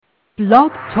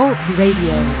Blog Talk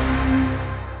Radio.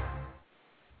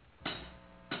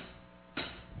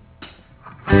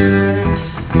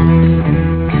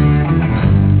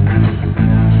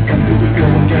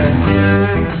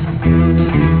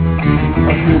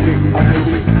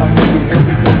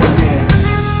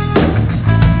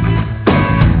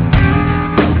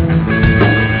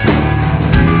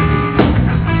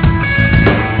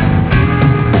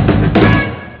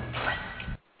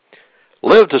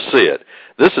 Live to see it.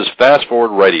 This is Fast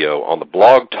Forward Radio on the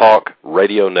Blog Talk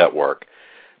Radio Network.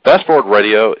 Fast Forward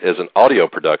Radio is an audio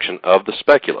production of The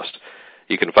Speculist.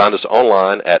 You can find us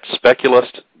online at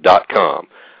speculist.com,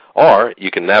 or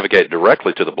you can navigate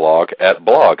directly to the blog at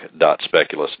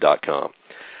blog.speculist.com.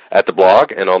 At the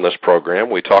blog and on this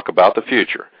program, we talk about the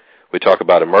future. We talk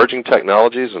about emerging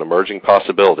technologies and emerging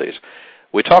possibilities.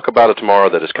 We talk about a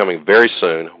tomorrow that is coming very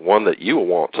soon, one that you will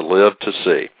want to live to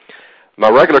see. My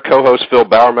regular co-host, Phil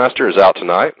Bowermaster, is out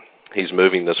tonight. He's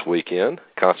moving this weekend.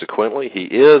 Consequently, he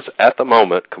is, at the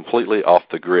moment, completely off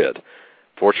the grid.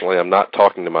 Fortunately, I'm not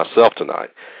talking to myself tonight.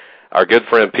 Our good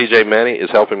friend, PJ Manney, is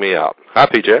helping me out. Hi,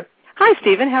 PJ. Hi,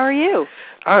 Stephen. How are you?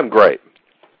 I'm great.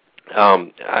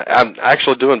 I'm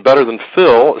actually doing better than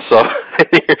Phil, so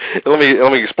let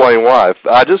me explain why.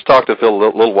 I just talked to Phil a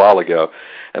little while ago,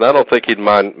 and I don't think he'd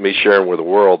mind me sharing with the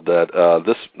world that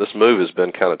this move has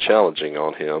been kind of challenging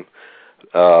on him.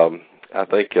 I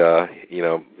think,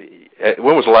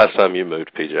 when was the last time you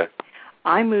moved, PJ?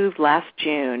 I moved last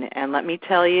June, and let me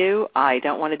tell you, I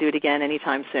don't want to do it again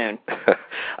anytime soon.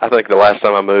 I think the last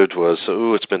time I moved was,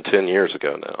 it's been 10 years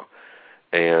ago now.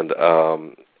 And,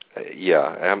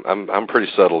 I'm pretty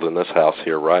settled in this house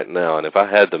here right now, and if I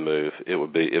had to move,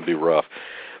 it'd be rough.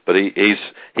 But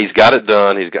he's got it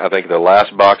done. I think the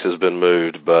last box has been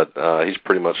moved, but he's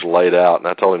pretty much laid out, and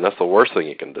I told him that's the worst thing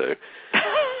you can do.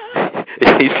 He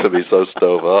used to be so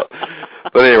stove up.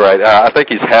 But anyway, I think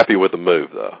he's happy with the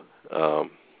move, though.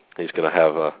 He's going to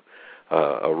have a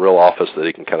real office that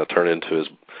he can kind of turn into his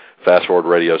Fast Forward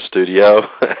Radio studio,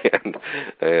 and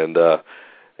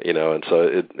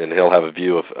he'll have a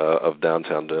view of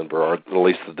downtown Denver, or at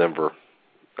least the Denver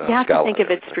You have to think of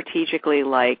it area. strategically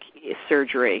like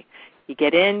surgery. You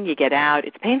get in, you get out.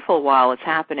 It's painful while it's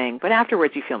happening, but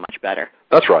afterwards you feel much better.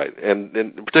 That's right, and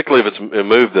particularly if it's a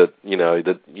move that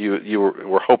you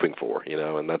were hoping for,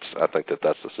 and I think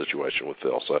that's the situation with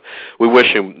Phil. So we wish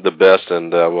him the best,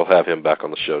 and we'll have him back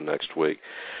on the show next week.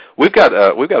 We've got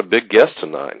a big guest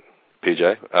tonight,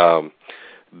 PJ.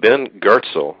 Ben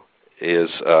Goertzel is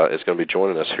going to be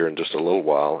joining us here in just a little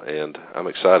while, and I'm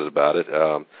excited about it.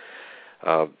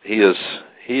 He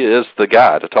is the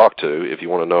guy to talk to if you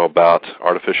want to know about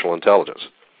artificial intelligence.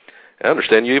 I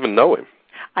understand you even know him.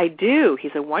 I do.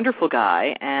 He's a wonderful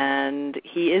guy, and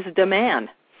he is the man.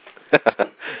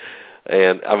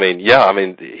 And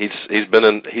he's been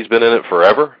in it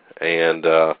forever, and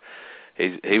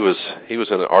he was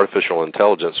in artificial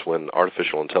intelligence when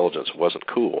artificial intelligence wasn't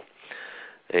cool.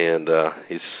 And now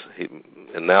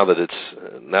that it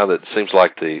seems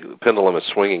like the pendulum is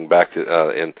swinging back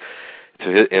in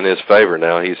his favor,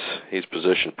 now he's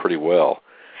positioned pretty well.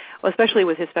 Well, especially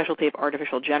with his specialty of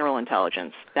artificial general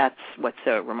intelligence, that's what's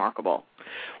so remarkable.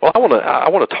 Well, I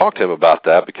want to talk to him about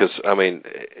that because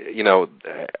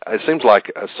it seems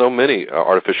like so many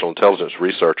artificial intelligence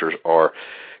researchers are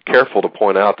careful to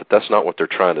point out that that's not what they're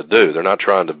trying to do. They're not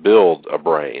trying to build a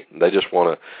brain. They just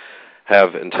want to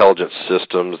have intelligent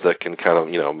systems that can kind of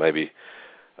maybe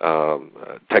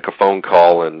take a phone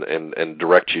call and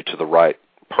direct you to the right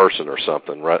person or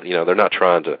something, right? They're not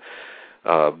trying to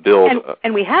build.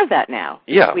 And we have that now.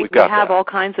 Yeah, we have all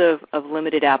kinds of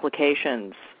limited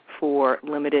applications for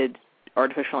limited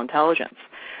artificial intelligence.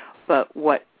 But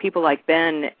what people like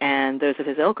Ben and those of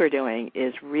his ilk are doing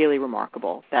is really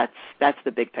remarkable. That's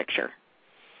the big picture.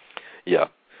 Yeah.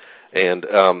 And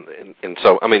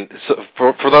so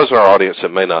for those in our audience that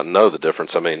may not know the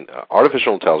difference,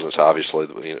 artificial intelligence, obviously,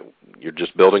 you're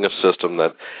just building a system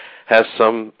that has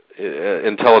some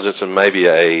intelligence and maybe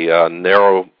a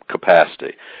narrow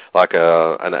capacity. Like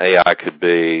an AI could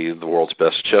be the world's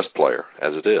best chess player,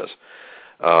 as it is.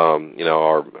 Or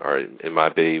it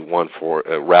might be one for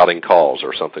routing calls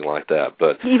or something like that.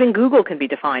 But even Google can be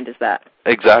defined as that.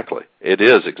 Exactly. It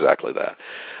is exactly that.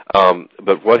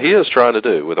 But what he is trying to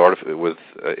do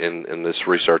in this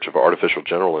research of artificial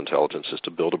general intelligence is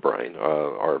to build a brain,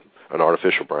 or an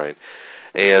artificial brain,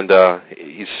 and to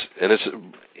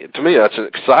me that's an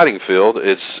exciting field.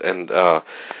 One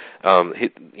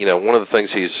of the things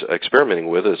he's experimenting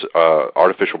with is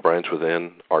artificial brains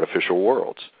within artificial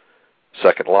worlds,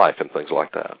 Second Life, and things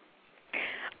like that.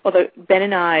 Although Ben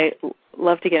and I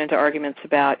love to get into arguments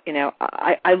about,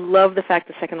 I love the fact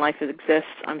that Second Life exists.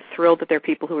 I'm thrilled that there are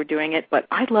people who are doing it, but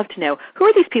I'd love to know, who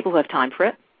are these people who have time for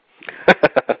it?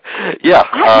 Yeah.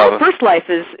 My first life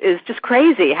is just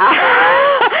crazy.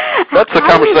 That's the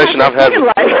conversation I've had.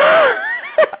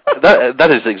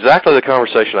 That is exactly the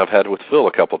conversation I've had with Phil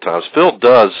a couple of times. Phil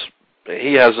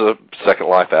he has a Second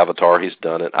Life avatar. He's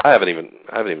done it. I haven't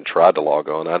even tried to log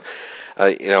on.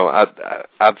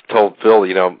 I've told Phil,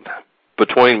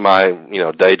 between my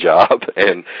day job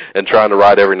and trying to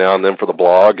write every now and then for the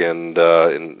blog and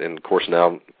of course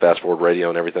now Fast Forward Radio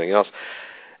and everything else,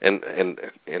 and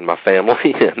my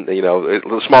family and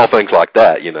small things like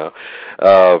that,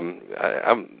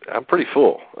 I'm pretty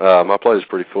full. My plate is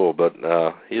pretty full, but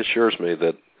he assures me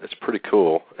that it's pretty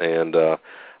cool, and I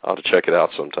ought to check it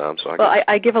out sometime. So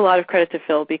I give a lot of credit to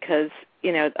Phil because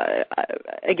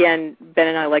again, Ben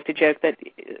and I like to joke that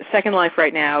Second Life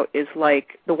right now is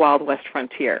like the Wild West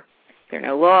frontier. There are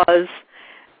no laws.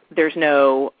 There are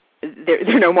no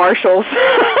marshals.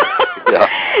 Yeah.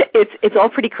 It's all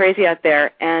pretty crazy out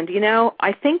there. And,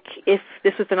 I think if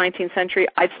this was the 19th century,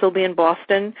 I'd still be in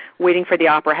Boston waiting for the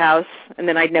Opera House, and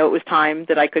then I'd know it was time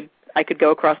that I could go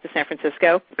across to San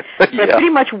Francisco. But I pretty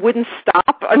much wouldn't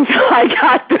stop until I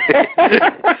got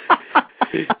there.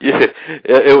 Yeah,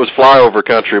 it was flyover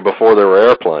country before there were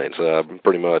airplanes.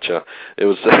 Pretty much, it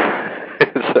was.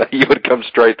 You would come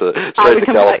straight to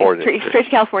California. Straight to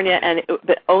California,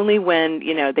 but only when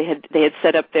they had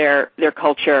set up their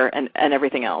culture and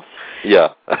everything else.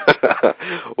 Yeah.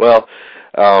 Well,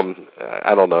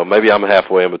 I don't know. Maybe I'm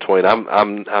halfway in between.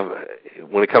 I'm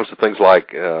when it comes to things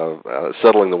like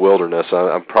settling the wilderness,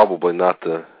 I'm probably not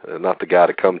the guy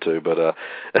to come to. But at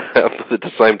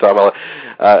the same time,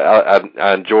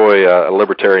 I enjoy a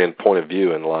libertarian point of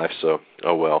view in life. So,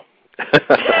 oh well.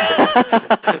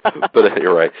 But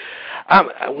you're right.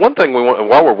 One thing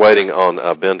while we're waiting on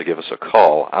Ben to give us a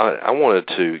call, I wanted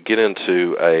to get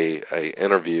into a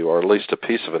interview, or at least a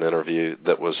piece of an interview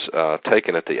that was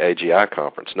taken at the AGI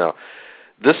conference. Now,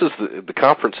 this is the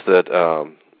conference that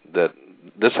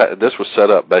this was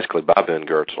set up basically by Ben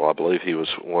Goertzel. I believe he was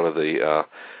one of the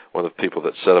people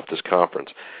that set up this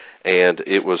conference, and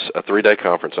it was a 3-day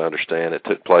conference. I understand it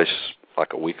took place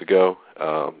like a week ago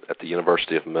at the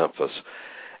University of Memphis,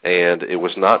 and it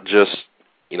was not just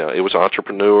it was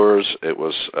entrepreneurs, it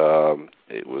was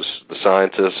the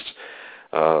scientists,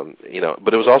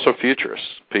 but it was also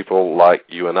futurists, people like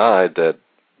you and I that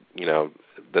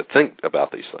that think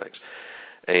about these things.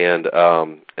 And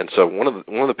so one of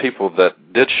the people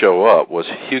that did show up was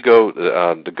Hugo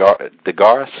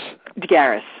Degaris.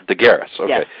 Okay.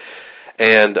 Yes.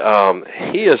 And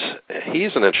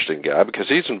he's an interesting guy because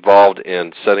he's involved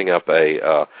in setting up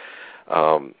working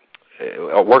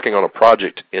on a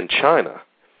project in China,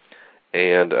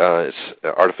 and it's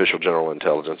artificial general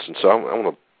intelligence. And so I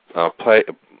want to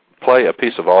play a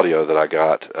piece of audio that I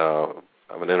got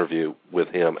of an interview with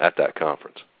him at that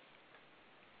conference.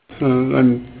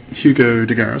 I'm Hugo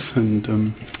Degaris, and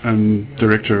I'm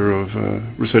director of a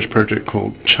research project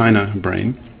called China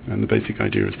Brain, and the basic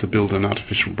idea is to build an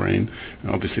artificial brain.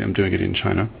 Obviously, I'm doing it in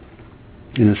China,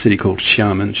 in a city called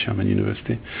Xiamen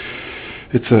University.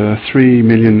 It's a 3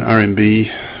 million RMB,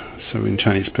 so in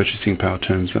Chinese purchasing power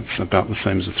terms, that's about the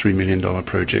same as a $3 million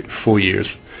project, 4 years.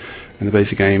 And the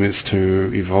basic aim is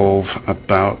to evolve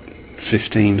about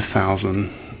 15,000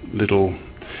 little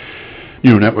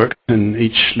neural network, and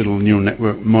each little neural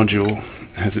network module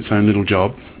has its own little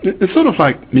job. It's sort of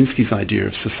like Minsky's idea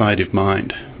of society of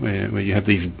mind, where you have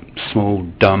these small,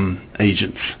 dumb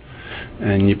agents,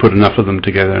 and you put enough of them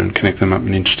together and connect them up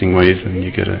in interesting ways, and you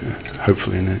get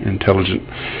hopefully an intelligent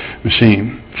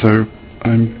machine. So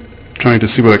I'm trying to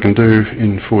see what I can do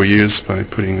in 4 years by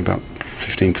putting about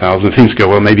 15,000, if things go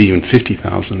well, maybe even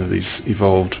 50,000 of these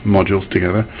evolved modules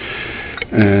together,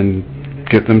 and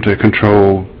get them to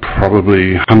control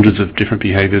probably hundreds of different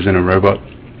behaviors in a robot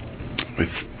with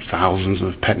thousands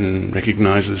of pattern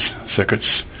recognizers, circuits.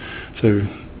 So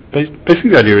basically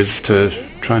the idea is to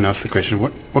try and ask the question,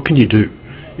 what can you do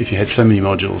if you had so many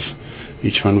modules,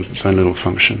 each one with its own little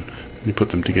function, and you put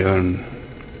them together and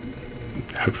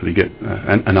hopefully get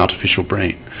an artificial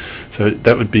brain. So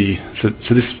that would be, so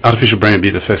this artificial brain would be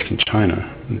the first in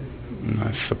China, and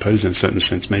I suppose in a certain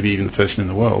sense maybe even the first in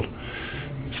the world.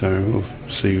 So we'll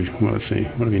see,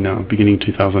 what are we now, beginning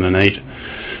 2008,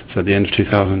 so at the end of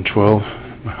 2012,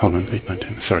 hold on, 8, 9,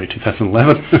 10, sorry,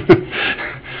 2011,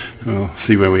 we'll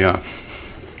see where we are.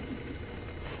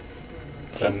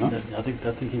 I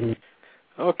think you can...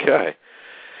 Okay.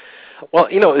 Well,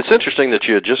 it's interesting that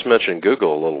you had just mentioned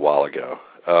Google a little while ago,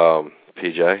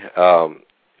 PJ.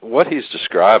 what he's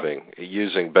describing,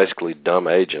 using basically dumb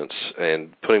agents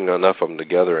and putting enough of them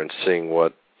together and seeing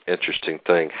what interesting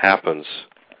thing happens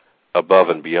above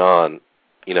and beyond,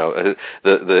 the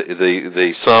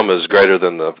sum is greater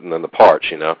than the parts,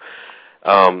 there's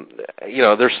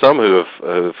some who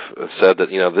have said that,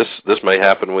 this may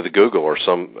happen with Google or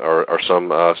some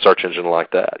search engine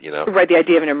like that, Right, the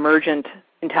idea of an emergent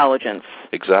intelligence.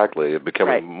 Exactly. It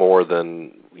becoming more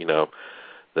than,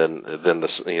 than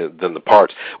the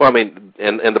parts. Well, I mean,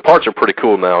 and the parts are pretty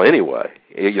cool now anyway.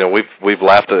 We've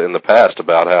laughed in the past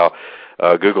about how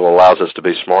Google allows us to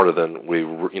be smarter than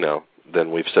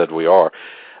we've said we are.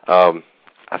 I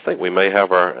think we may have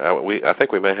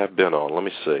Ben on. Let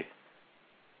me see.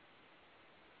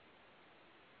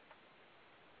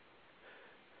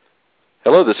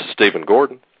 Hello, this is Stephen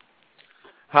Gordon.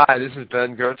 Hi, this is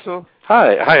Ben Goertzel.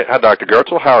 Hi, Dr.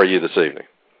 Goertzel. How are you this evening?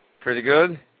 Pretty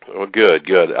good. Well,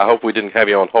 good. I hope we didn't have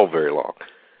you on hold very long.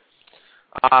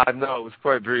 No, it was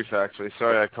quite brief, actually.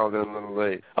 Sorry I called in a little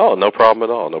late. Oh, no problem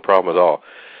at all.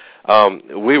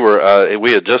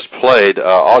 We had just played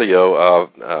audio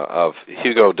of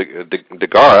Hugo de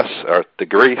Garis, or de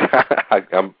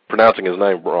I'm pronouncing his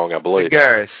name wrong, I believe. De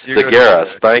Garis. De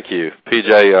Garis, thank you.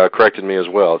 PJ corrected me as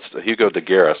well. It's Hugo de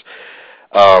Garis.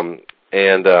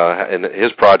 And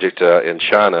his project in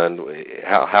China, and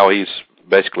how he's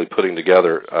basically putting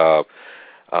together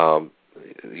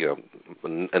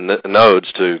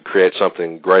nodes to create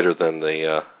something greater than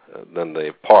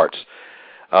the parts.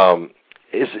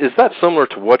 Is that similar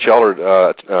to what y'all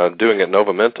are doing at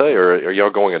Novamente, or are y'all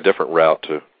going a different route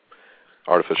to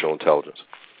artificial intelligence?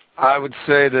 I would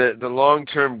say that the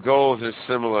long-term goals are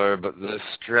similar, but the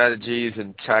strategies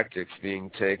and tactics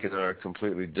being taken are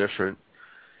completely different.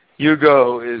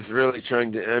 Hugo is really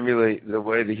trying to emulate the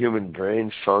way the human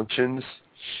brain functions,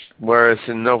 whereas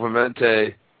in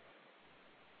Novamente,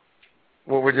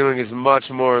 what we're doing is much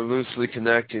more loosely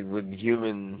connected with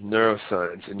human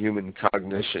neuroscience and human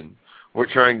cognition.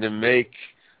 We're trying to make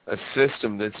a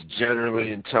system that's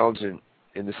generally intelligent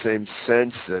in the same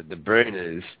sense that the brain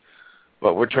is,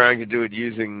 but we're trying to do it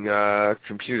using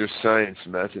computer science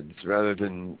methods rather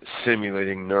than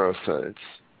simulating neuroscience.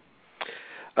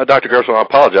 Dr. Goertzel, I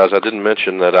apologize. I didn't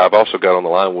mention that I've also got on the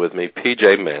line with me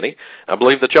P.J. Manney. I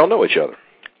believe that y'all know each other.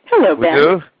 Hello, Ben. We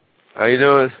do? How you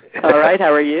doing? All right.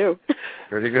 How are you?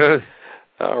 Pretty good.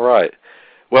 All right.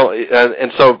 Well,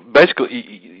 and so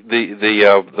basically,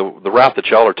 the route that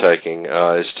y'all are taking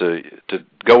is to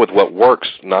go with what works,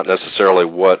 not necessarily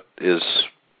what the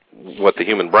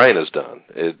human brain has done.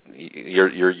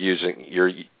 You're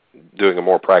doing a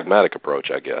more pragmatic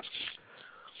approach, I guess.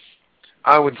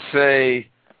 I would say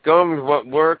going with what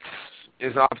works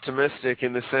is optimistic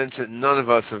in the sense that none of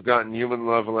us have gotten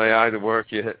human-level AI to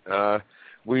work yet.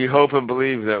 We hope and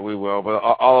believe that we will, but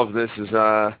all of this is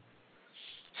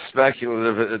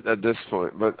speculative at this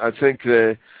point. But I think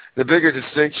the bigger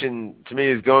distinction to me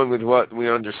is going with what we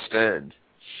understand.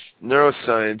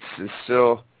 Neuroscience is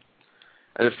still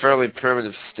at a fairly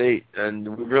primitive state,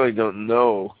 and we really don't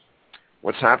know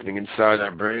what's happening inside our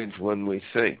brains when we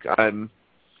think.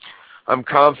 I'm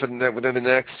confident that within the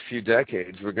next few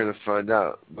decades we're going to find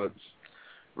out. But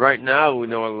right now we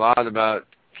know a lot about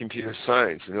computer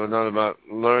science. We know a lot about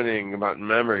learning, about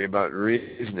memory, about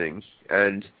reasoning.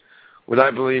 And what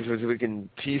I believe is we can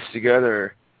piece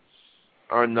together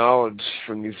our knowledge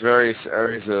from these various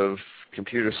areas of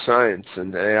computer science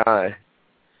and AI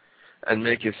and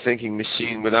make a thinking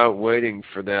machine without waiting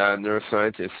for the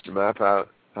neuroscientists to map out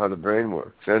how the brain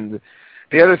works. And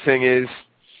the other thing is,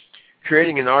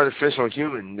 creating an artificial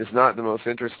human is not the most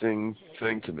interesting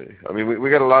thing to me. I mean,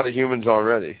 we got a lot of humans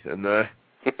already, and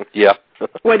yeah.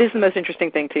 What is the most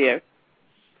interesting thing to you?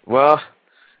 Well,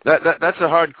 that's a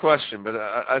hard question, but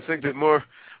I think that more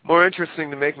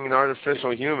interesting than making an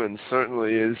artificial human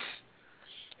certainly is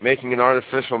making an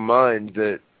artificial mind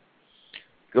that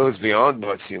goes beyond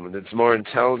what's human. It's more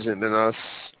intelligent than us,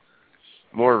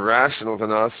 more rational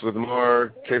than us, with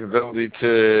more capability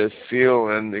to feel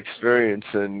and experience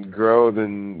and grow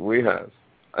than we have.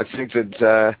 I think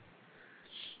that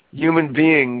human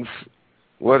beings,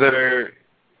 whether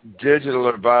digital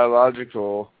or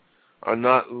biological, are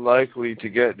not likely to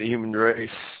get the human race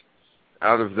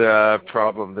out of the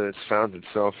problem that it's found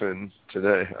itself in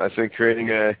today. I think creating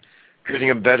a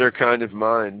better kind of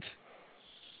mind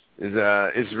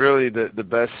is really the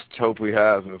best hope we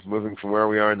have of moving from where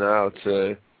we are now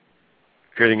to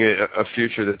creating a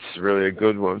future that's really a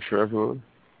good one for everyone.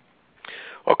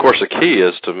 Well, of course, the key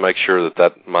is to make sure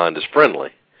that mind is friendly.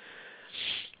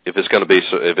 If it's going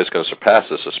to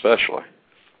surpass us, especially.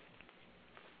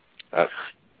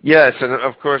 Yes, and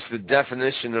of course the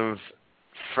definition of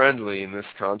friendly in this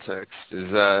context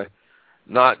is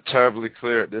not terribly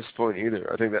clear at this point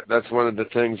either. I think that's one of the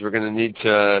things we're going to need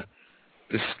to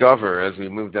discover as we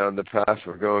move down the path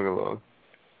we're going along.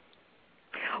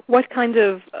 What kind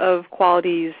of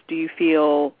qualities do you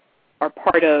feel are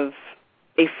part of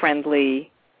a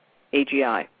friendly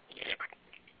AGI?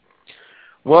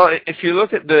 Well, if you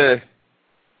look at the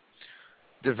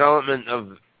development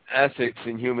of ethics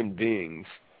in human beings,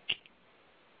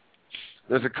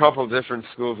 there's a couple different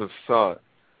schools of thought.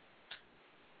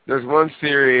 There's one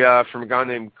theory from a guy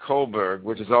named Kohlberg,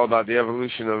 which is all about the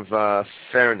evolution of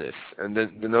fairness and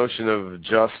the notion of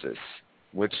justice,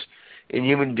 which in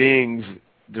human beings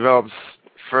develops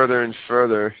further and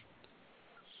further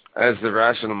as the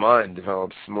rational mind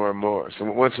develops more and more. So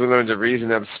once we learn to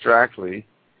reason abstractly,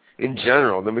 in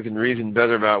general, then we can reason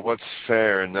better about what's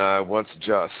fair and what's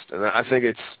just. And I think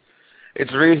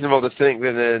it's reasonable to think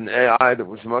that an AI that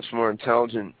was much more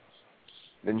intelligent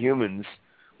than humans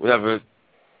would have a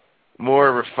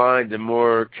more refined and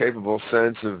more capable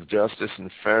sense of justice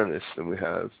and fairness than we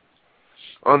have.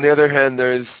 On the other hand,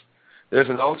 there's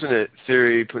an alternate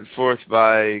theory put forth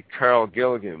by Carl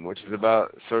Gilligan, which is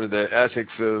about sort of the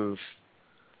ethics of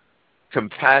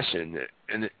compassion,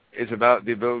 and it's about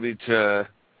the ability to,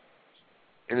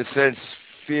 in a sense,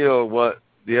 feel what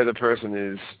the other person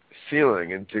is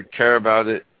feeling and to care about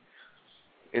it,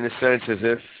 in a sense, as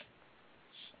if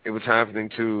it was happening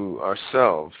to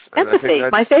ourselves. Empathy,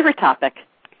 my favorite topic.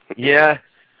 Yeah,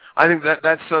 I think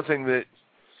that's something that,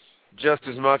 just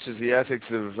as much as the ethics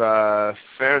of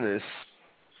fairness,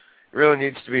 really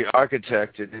needs to be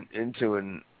architected into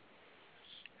an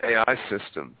AI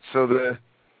system. So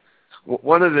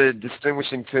one of the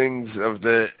distinguishing things of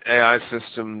the AI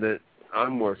system that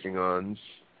I'm working on,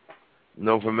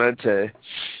 Novamente,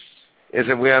 is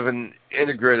that we have an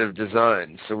integrative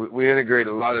design. So we integrate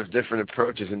a lot of different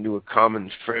approaches into a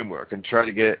common framework and try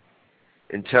to get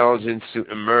intelligence to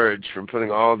emerge from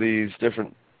putting all these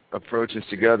different approaches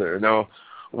together. Now,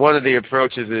 one of the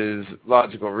approaches is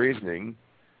logical reasoning.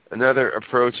 Another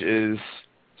approach is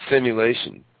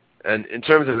simulation. And in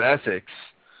terms of ethics,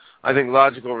 I think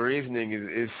logical reasoning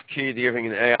is key to giving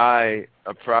an AI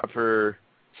a proper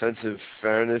sense of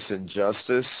fairness and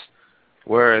justice,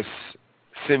 whereas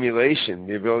simulation,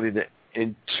 the ability to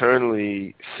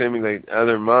internally simulate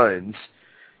other minds,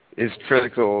 is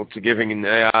critical to giving an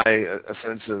AI a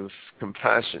sense of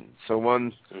compassion. So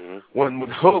one would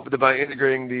hope that by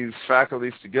integrating these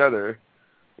faculties together,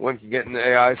 one can get an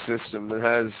AI system that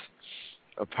has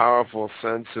a powerful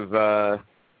sense of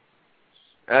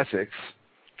ethics,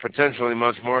 potentially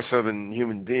much more so than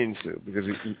human beings do, because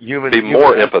humans be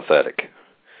more empathetic.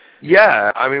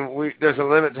 Yeah, I mean, there's a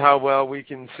limit to how well we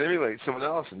can simulate someone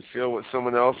else and feel what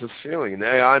someone else is feeling. And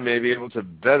AI may be able to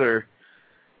better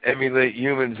emulate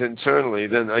humans internally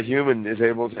than a human is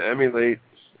able to emulate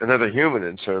another human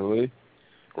internally.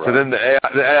 Right. So then the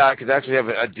AI could actually have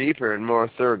a deeper and more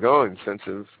thoroughgoing sense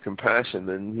of compassion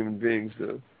than human beings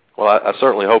do. Well, I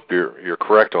certainly hope you're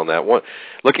correct on that.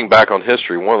 Looking back on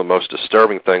history, one of the most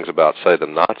disturbing things about, say, the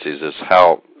Nazis is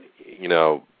how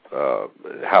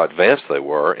advanced they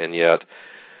were, and yet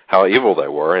how evil they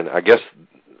were. And I guess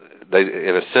they,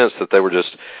 in a sense, that they were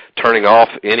just turning off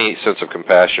any sense of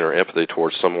compassion or empathy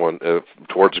towards someone,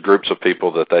 towards groups of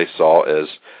people that they saw as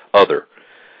other.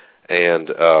 And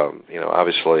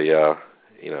obviously, I'm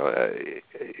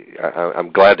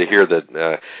glad to hear that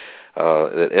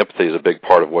that empathy is a big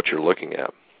part of what you're looking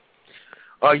at.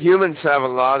 Humans have a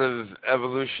lot of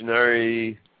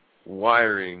evolutionary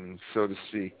wiring, so to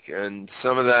speak, and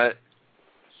some of that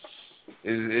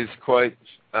is quite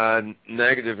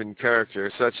negative in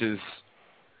character, such as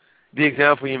the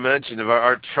example you mentioned of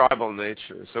our tribal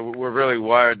nature. So we're really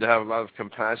wired to have a lot of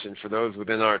compassion for those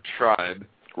within our tribe,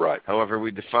 right? However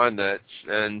we define that,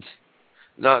 and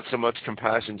not so much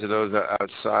compassion to those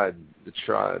outside the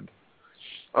tribe.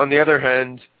 On the other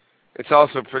hand, it's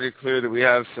also pretty clear that we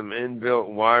have some inbuilt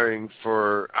wiring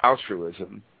for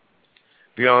altruism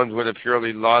beyond what a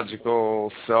purely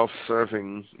logical,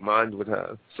 self-serving mind would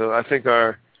have. So I think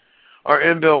our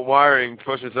inbuilt wiring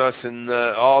pushes us in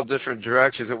all different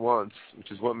directions at once,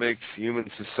 which is what makes human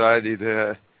society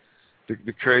the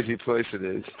crazy place it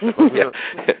is. We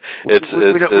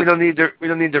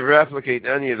don't need to replicate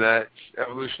any of that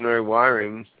evolutionary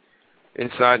wiring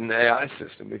inside an AI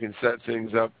system. We can set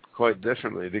things up quite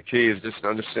differently. The key is just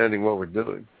understanding what we're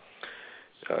doing.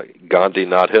 Gandhi,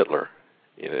 not Hitler,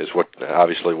 is what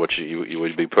you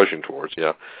would be pushing towards.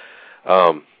 Yeah.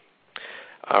 All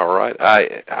right.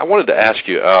 I wanted to ask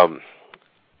you,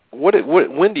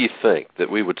 when do you think that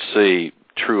we would see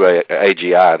true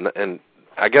AGI? And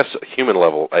I guess human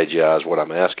level AGI is what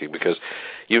I'm asking, because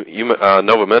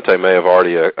Novamente may have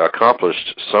already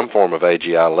accomplished some form of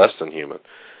AGI less than human.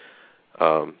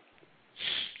 Well,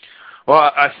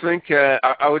 I think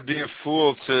I would be a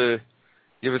fool to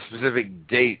give a specific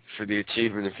date for the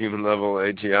achievement of human level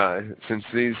AGI, since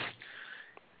these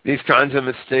kinds of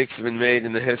mistakes have been made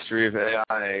in the history of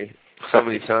AI so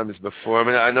many times before. I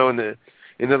mean, I know in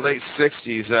the late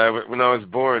 60s, when I was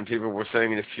born, people were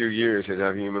saying in a few years they'd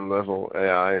have human level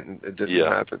AI, and it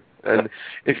didn't happen. And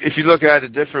if you look at it a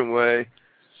different way,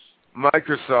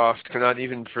 Microsoft cannot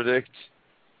even predict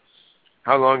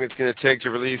how long it's going to take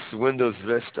to release Windows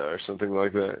Vista or something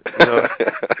like that. You know,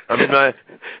 I mean,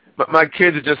 my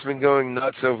kids have just been going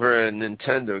nuts over a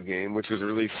Nintendo game, which was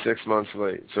released 6 months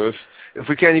late. So if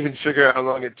we can't even figure out how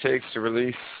long it takes to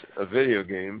release a video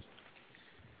game,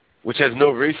 which has no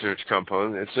research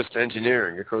component, it's just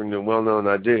engineering according to well-known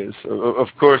ideas. So, of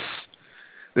course,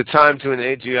 the time to an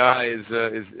AGI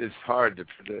is hard to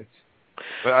predict.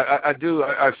 But I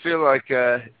feel like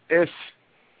if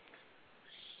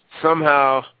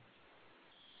somehow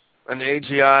an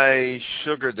AGI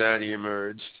sugar daddy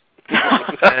emerged,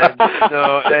 and,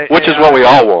 which is what we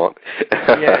all want.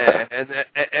 Yeah, and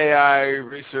AI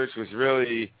research was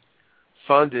really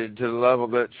funded to the level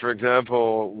that, for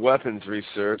example, weapons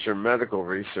research or medical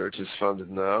research is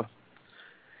funded now.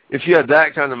 If you had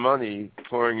that kind of money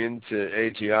pouring into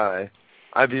AGI,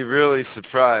 I'd be really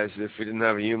surprised if we didn't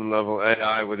have a human-level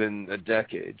AI within a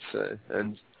decade, say,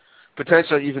 and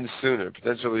potentially even sooner,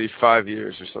 potentially 5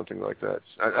 years or something like that.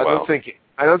 I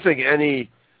don't think any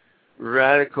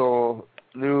radical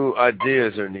new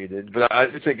ideas are needed, but I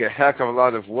do think a heck of a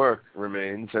lot of work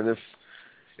remains, and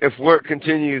if work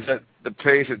continues at the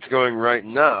pace it's going right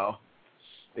now,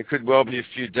 it could well be a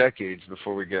few decades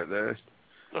before we get there.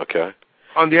 Okay.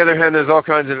 On the other hand, there's all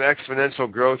kinds of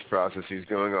exponential growth processes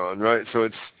going on, right? So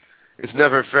it's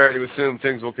never fair to assume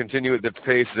things will continue at the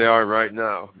pace they are right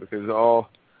now, because all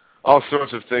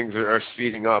sorts of things are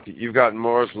speeding up. You've got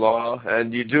Moore's Law,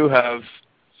 and you do have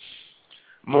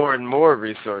more and more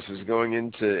resources going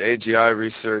into AGI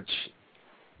research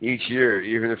each year,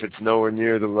 even if it's nowhere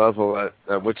near the level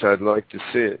at which I'd like to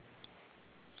see it.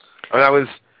 And I was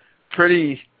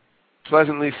pretty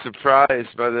pleasantly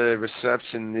surprised by the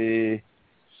reception the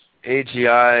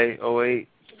AGI 08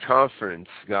 conference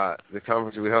got, the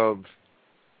conference we held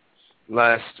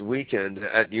last weekend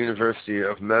at University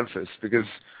of Memphis, because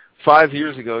 5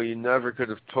 years ago you never could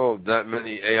have pulled that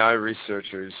many AI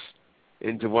researchers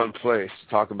into one place to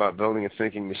talk about building a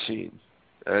thinking machine.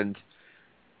 And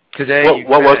today,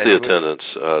 what was the attendance,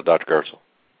 Dr. Goertzel?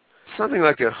 Something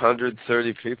like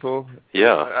 130 people.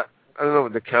 Yeah. I don't know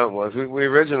what the count was. We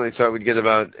originally thought we'd get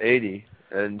about 80,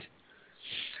 and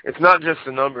it's not just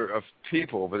the number of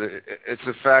people, but it's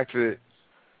the fact that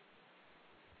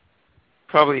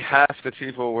probably half the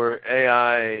people were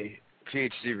AI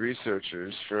PhD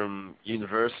researchers from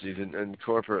universities and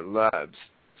corporate labs.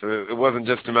 So it wasn't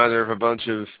just a matter of a bunch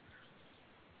of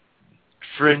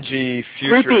fringy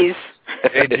futurist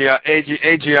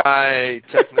AGI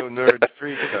techno nerd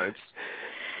freak types.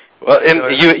 Well,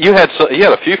 and you had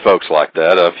a few folks like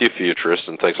that, a few futurists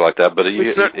and things like that, but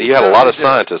you had a lot of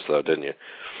scientists though, didn't you?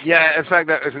 Yeah, in fact,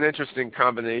 that was an interesting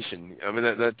combination. I mean,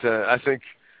 I think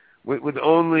with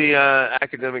only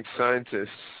academic scientists,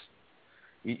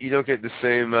 you don't get the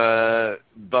same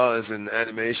buzz and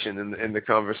animation in the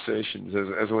conversations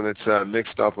as when it's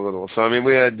mixed up a little. So I mean,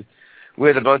 we had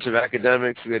a bunch of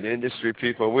academics, we had industry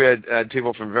people, we had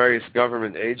people from various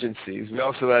government agencies. We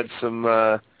also had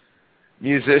some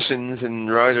musicians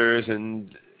and writers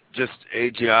and just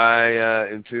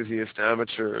AGI enthusiast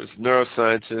amateurs,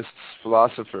 neuroscientists,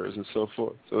 philosophers, and so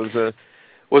forth. So it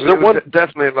was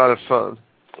definitely a lot of fun.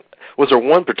 Was there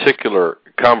one particular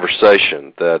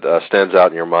conversation that stands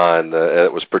out in your mind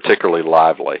that was particularly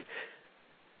lively?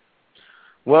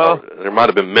 Well, there might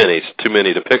have been many, too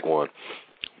many to pick one.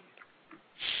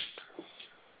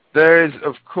 There is,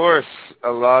 of course, a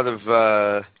lot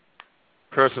of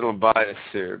personal bias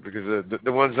here, because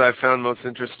the ones I found most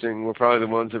interesting were probably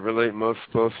the ones that relate most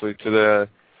closely to the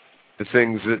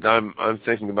things that I'm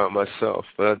thinking about myself.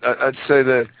 But I'd say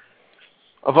that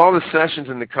of all the sessions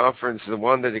in the conference, the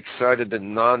one that excited the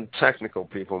non-technical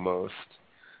people most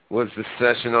was the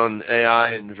session on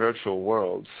AI in virtual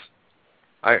worlds.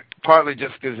 Partly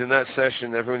just because in that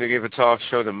session, everyone who gave a talk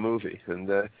showed a movie, and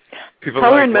people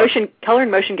color and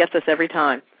motion gets us every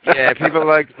time. Yeah, people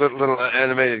like little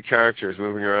animated characters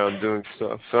moving around doing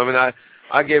stuff. So I mean,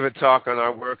 I gave a talk on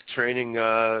our work training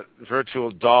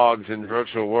virtual dogs in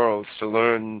virtual worlds to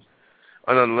learn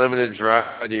an unlimited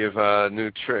variety of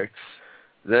new tricks.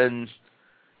 Then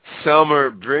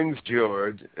Selmer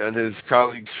Bringsbjord and his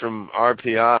colleagues from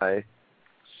RPI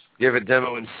gave a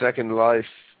demo in Second Life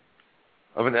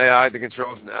of an AI that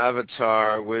controls an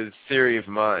avatar with theory of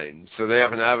mind. So they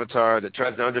have an avatar that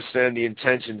tries to understand the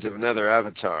intentions of another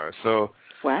avatar. So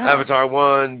Avatar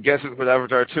 1 guesses what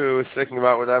Avatar 2 is thinking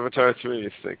about what Avatar 3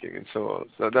 is thinking, and so on.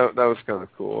 So that was kind of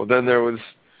cool. Then there was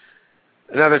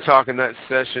another talk in that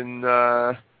session,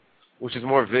 which is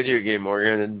more video game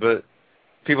oriented, but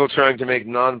people trying to make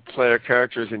non-player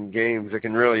characters in games that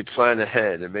can really plan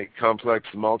ahead and make complex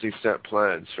multi-step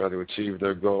plans to try to achieve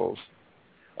their goals.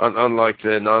 Unlike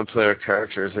the non-player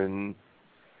characters in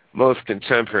most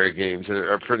contemporary games that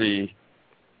are pretty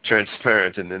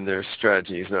transparent in their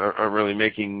strategies and aren't really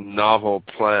making novel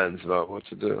plans about what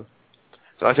to do.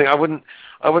 So I think I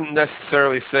wouldn't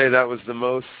necessarily say that was the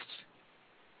most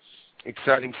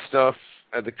exciting stuff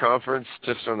at the conference,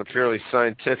 just on a purely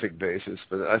scientific basis.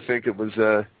 But I think it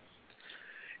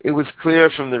was clear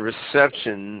from the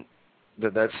reception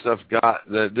that stuff got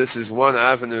that this is one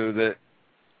avenue that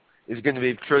is going to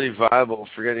be pretty viable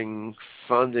for getting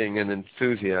funding and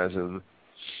enthusiasm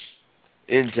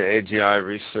into AGI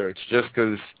research, just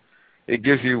because it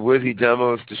gives you witty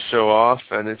demos to show off,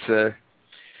 and it's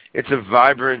a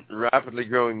vibrant, rapidly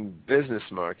growing business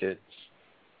market,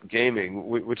 gaming,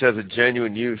 which has a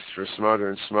genuine use for smarter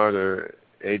and smarter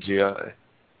AGI.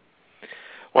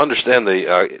 Well, I understand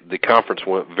the conference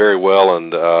went very well,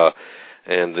 and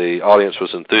the audience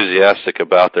was enthusiastic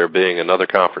about there being another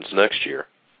conference next year.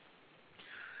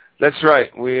 That's right.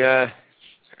 We are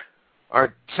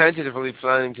tentatively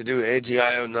planning to do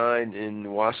AGI 09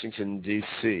 in Washington,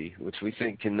 D.C., which we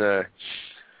think can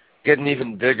get an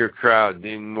even bigger crowd,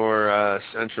 being more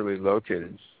centrally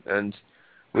located. And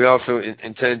we also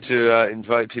intend to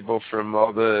invite people from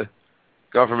all the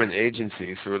government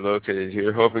agencies who are located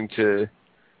here, hoping to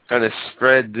kind of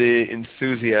spread the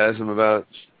enthusiasm about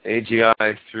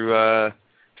AGI through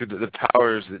the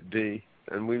powers that be.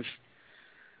 And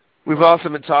we've also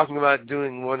been talking about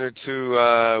doing one or two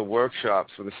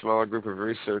workshops with a smaller group of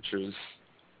researchers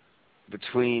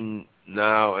between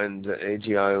now and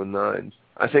AGI 09.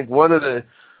 I think one of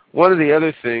the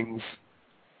other things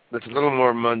that's a little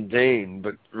more mundane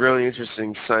but really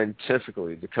interesting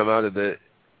scientifically to come out of the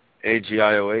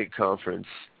AGI 08 conference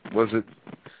was that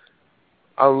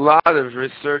a lot of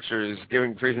researchers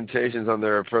giving presentations on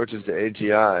their approaches to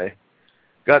AGI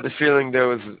got the feeling there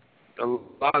was a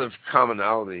lot of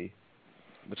commonality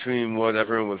between what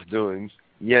everyone was doing,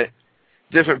 yet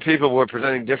different people were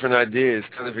presenting different ideas,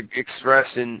 kind of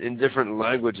expressed in different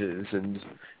languages and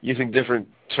using different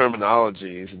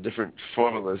terminologies and different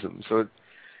formalisms. So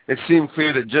it seemed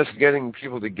clear that just getting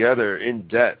people together in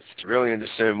depth to really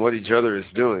understand what each other is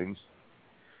doing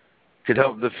could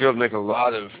help the field make a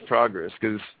lot of progress,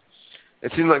 because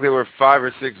it seemed like there were 5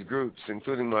 or 6 groups,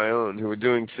 including my own, who were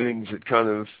doing things that kind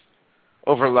of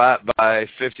overlap by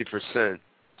 50%,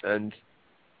 and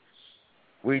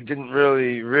we didn't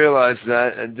really realize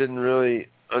that and didn't really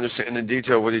understand in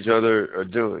detail what each other are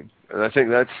doing. And I think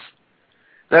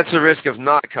that's a risk of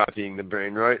not copying the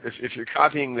brain, right? If you're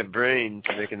copying the brain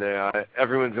to make an AI,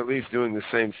 everyone's at least doing the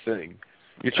same thing.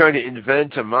 You're trying to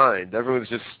invent a mind. Everyone's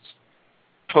just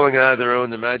pulling out of their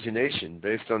own imagination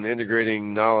based on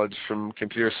integrating knowledge from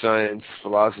computer science,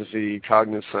 philosophy,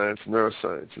 cognitive science,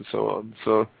 neuroscience, and so on.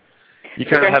 So you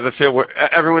kind of have a feel where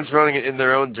everyone's running it in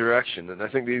their own direction. And I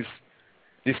think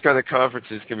these kind of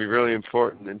conferences can be really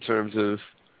important in terms of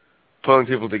pulling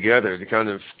people together to kind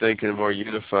of think in a more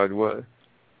unified way.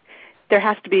 There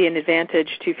has to be an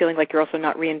advantage to feeling like you're also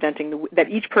not reinventing that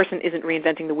each person isn't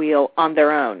reinventing the wheel on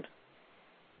their own.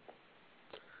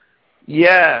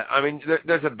 Yeah, I mean,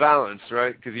 there's a balance,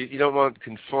 right? Because you don't want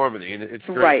conformity, and it's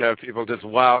great to have people just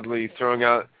wildly throwing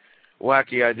out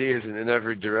wacky ideas in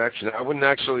every direction. I wouldn't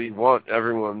actually want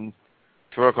everyone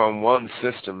to work on one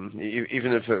system,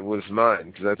 even if it was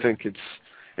mine, because I think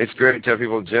it's great to have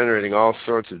people generating all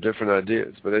sorts of different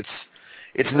ideas. But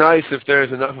it's nice if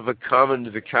there's enough of a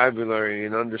common vocabulary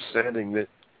and understanding that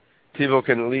people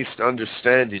can at least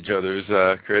understand each other's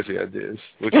crazy ideas,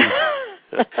 which is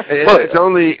it's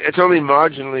only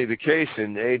marginally the case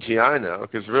in AGI now,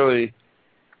 because really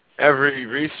every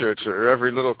researcher or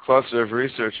every little cluster of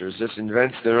researchers just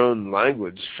invents their own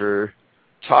language for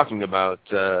talking about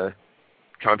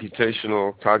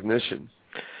computational cognition.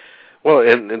 Well,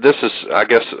 and this is, I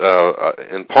guess,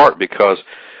 in part because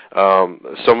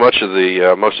so much of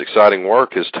the most exciting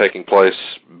work is taking place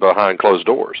behind closed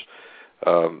doors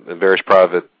in various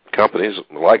private companies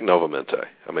like Novamente.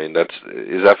 I mean,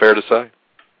 is that fair to say?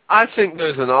 I think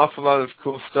there's an awful lot of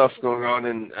cool stuff going on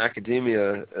in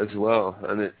academia as well,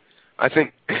 and I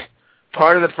think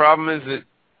part of the problem is that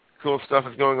cool stuff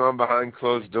is going on behind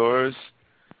closed doors.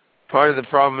 Part of the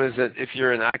problem is that if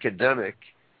you're an academic,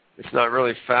 it's not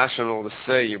really fashionable to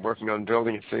say you're working on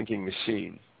building a thinking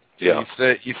machine. Yeah.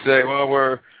 You say, well,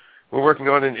 we're working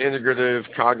on an integrative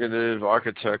cognitive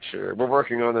architecture. We're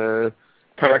working on a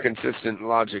para-consistent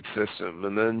logic system.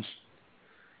 And then,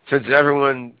 since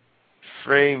everyone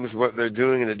frames what they're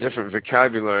doing in a different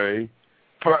vocabulary,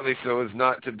 partly so as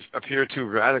not to appear too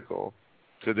radical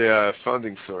to the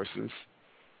funding sources,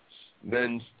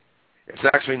 then it's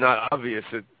actually not obvious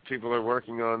that people are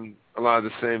working on a lot of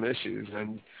the same issues.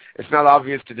 And it's not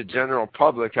obvious to the general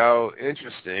public how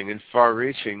interesting and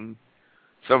far-reaching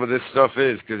some of this stuff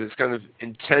is, because it's kind of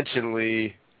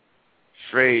intentionally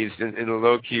phrased in a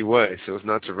low-key way so as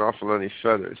not to ruffle any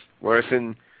feathers. Whereas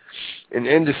in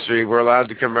industry, we're allowed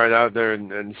to come right out there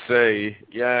and say,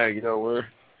 yeah,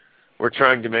 we're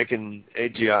trying to make an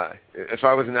AGI. If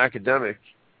I was an academic,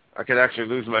 I could actually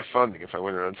lose my funding if I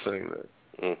went around saying that.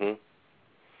 Mm-hmm.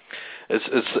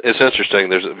 It's interesting.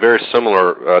 There's a very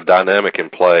similar dynamic in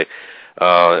play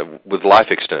with life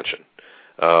extension.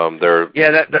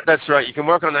 That's right. You can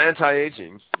work on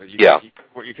anti-aging, but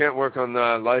you can't work on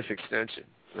life extension.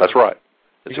 That's right.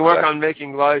 You can work on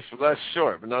making life less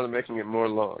short, but not on making it more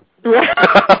long. That's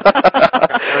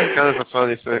kind of a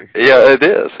funny thing. Yeah, it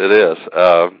is. It is.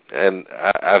 And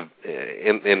I've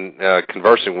in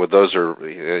conversing with those that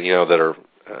are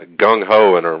gung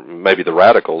ho and are maybe the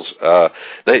radicals,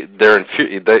 they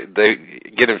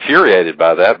get infuriated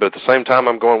by that. But at the same time,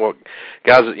 I'm going, well,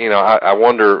 guys, I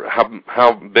wonder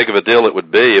how big of a deal it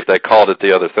would be if they called it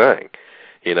the other thing.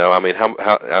 I mean,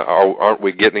 how aren't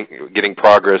we getting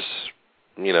progress?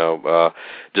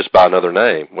 Just by another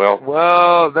name.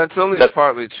 Well, that's only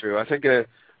partly true. I think a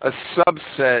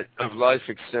subset of life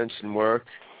extension work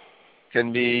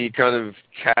can be kind of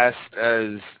cast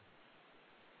as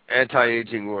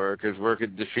anti-aging work, as work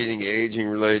at defeating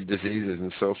aging-related diseases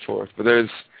and so forth. But there's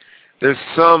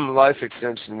some life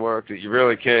extension work that you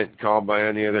really can't call by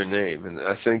any other name, and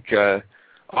I think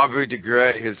Aubrey de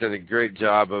Grey has done a great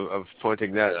job of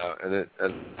pointing that out and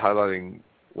highlighting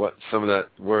what some of that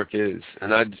work is.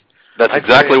 And that's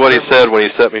exactly what he said when he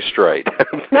set me straight.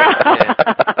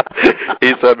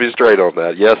 He set me straight on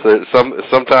that. Yes,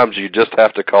 sometimes you just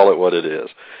have to call it what it is.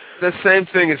 The same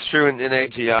thing is true in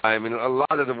AGI. I mean, a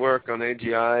lot of the work on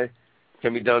AGI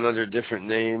can be done under different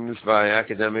names by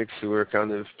academics who are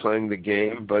kind of playing the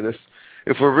game. But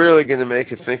if we're really going to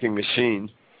make a thinking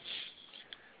machine,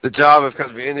 the job of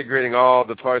kind of integrating all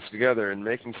the parts together and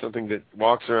making something that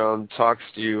walks around, talks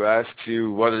to you, asks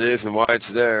you what it is and why it's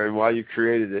there and why you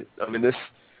created it. I mean,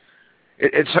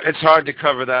 it's hard to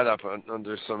cover that up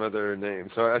under some other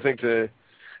name. So I think the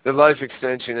life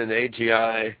extension and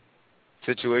AGI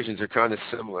situations are kind of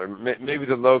similar. Maybe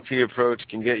the low-key approach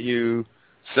can get you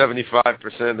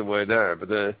 75% of the way there, but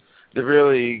the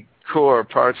really core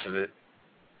parts of it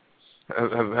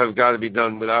have got to be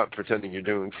done without pretending you're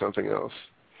doing something else.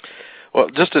 Well,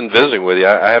 just in visiting with you,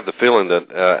 I have the feeling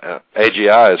that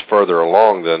AGI is further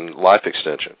along than life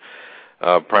extension,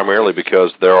 primarily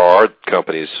because there are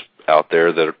companies out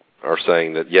there that are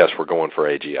saying that, yes, we're going for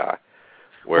AGI.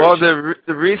 Well, the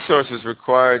resources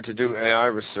required to do AI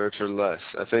research are less.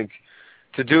 I think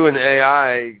to do an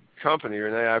AI company or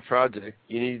an AI project,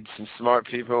 you need some smart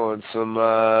people and some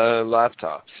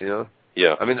laptops,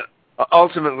 Yeah. I mean,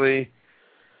 ultimately,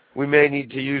 we may need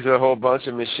to use a whole bunch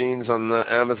of machines on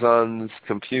Amazon's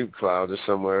compute cloud or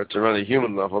somewhere to run a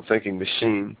human-level thinking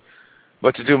machine.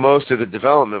 But to do most of the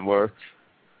development work,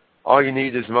 all you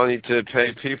need is money to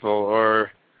pay people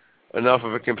or enough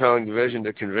of a compelling vision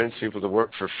to convince people to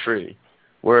work for free.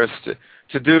 Whereas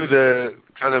to do the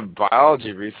kind of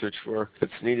biology research work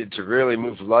that's needed to really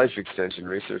move life extension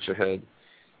research ahead,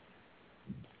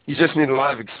 you just need a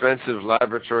lot of expensive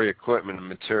laboratory equipment and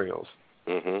materials.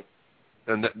 Mm-hmm.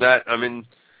 And that's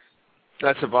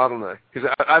a bottleneck. Because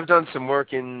I've done some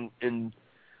work in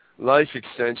life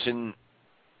extension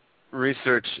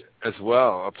research as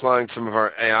well, applying some of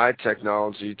our AI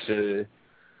technology to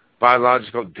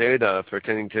biological data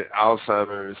pertaining to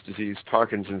Alzheimer's disease,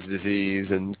 Parkinson's disease,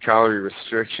 and calorie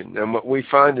restriction. And what we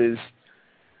find is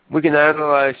we can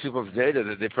analyze people's data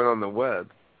that they put on the web,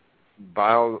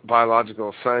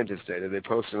 biological scientist data. They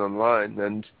post it online,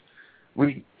 and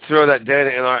we throw that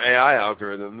data in our AI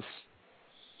algorithms.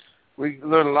 We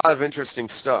learn a lot of interesting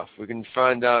stuff. We can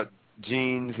find out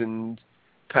genes and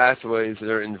pathways that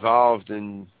are involved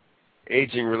in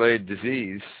aging-related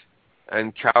disease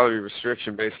and calorie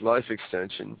restriction-based life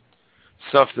extension,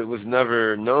 stuff that was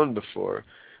never known before.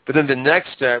 But then the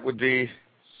next step would be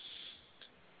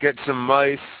get some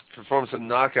mice, perform some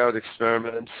knockout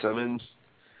experiments. I mean,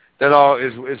 that all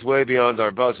is way beyond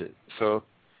our budget. So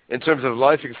in terms of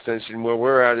life extension, where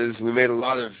we're at is we made a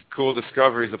lot of cool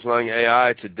discoveries applying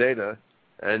AI to data,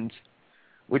 and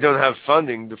we don't have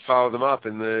funding to follow them up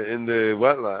in the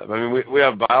wet lab. I mean, we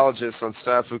have biologists on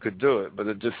staff who could do it, but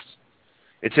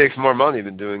it takes more money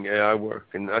than doing AI work.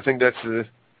 And I think that's the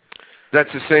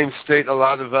same state a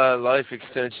lot of life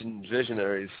extension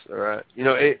visionaries are at. You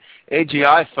know,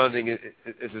 AGI funding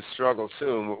is a struggle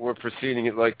too, and we're proceeding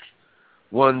at like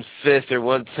 1/5 or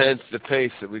 1/10 the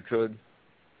pace that we could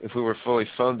if we were fully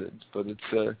funded. But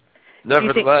it's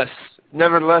nevertheless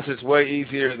it's way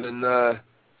easier than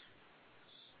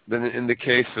in the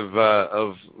case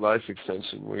of life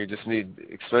extension, where you just need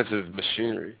expensive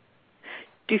machinery.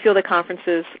 Do you feel that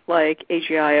conferences like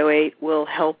AGI 08 will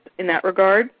help in that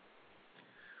regard?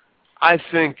 I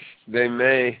think they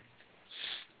may.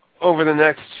 Over the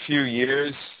next few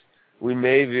years, we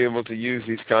may be able to use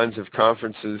these kinds of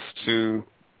conferences to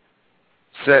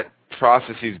set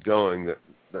processes going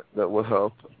that will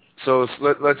help. So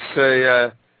let's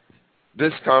say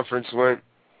this conference went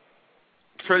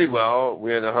pretty well.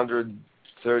 We had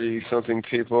 130-something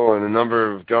people and a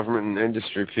number of government and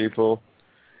industry people.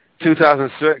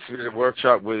 2006, we did a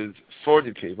workshop with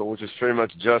 40 people, which is pretty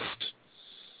much just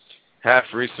half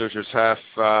researchers, half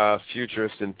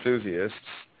futurist enthusiasts.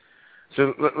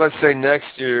 So let's say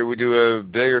next year we do a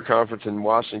bigger conference in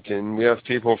Washington. We have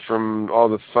people from all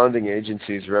the funding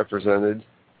agencies represented.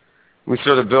 We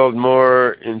sort of build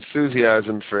more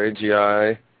enthusiasm for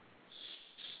AGI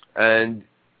and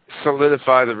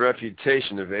solidify the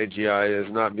reputation of AGI as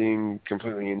not being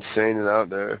completely insane and out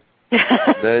there.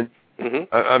 Then,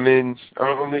 I mean,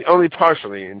 only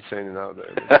partially insane and out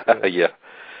there. Yeah.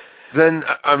 Then,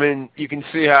 I mean, you can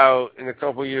see how in a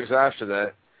couple of years after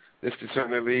that, this could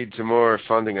certainly lead to more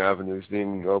funding avenues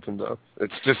being opened up.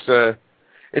 It's just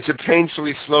it's a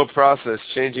painfully slow process,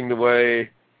 changing the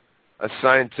way a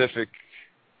scientific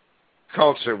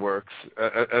culture works,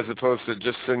 as opposed to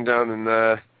just sitting down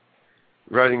and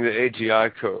writing the AGI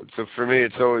code. So for me,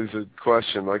 it's always a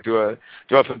question, like, do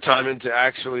I put time into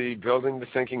actually building the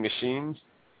thinking machine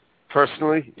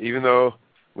personally, even though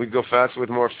we'd go faster with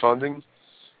more funding?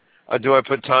 Or do I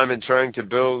put time in trying to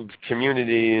build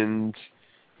community and,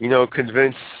 you know,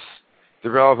 convince the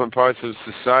relevant parts of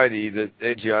society that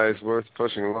AGI is worth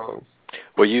pushing along?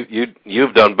 Well,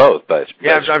 you've done both, basically.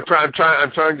 Yeah,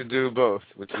 I'm trying to do both,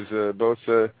 which is both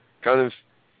kind of,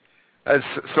 as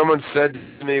someone said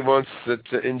to me once, that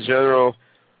in general,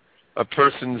 a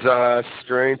person's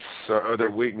strengths are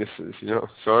their weaknesses. You know,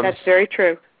 so that's very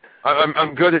true.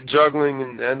 I'm good at juggling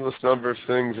an endless number of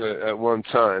things at one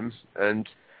time, and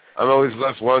I'm always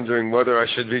left wondering whether I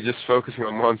should be just focusing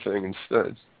on one thing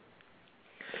instead.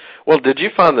 Well, did you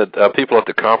find that people at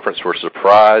the conference were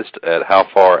surprised at how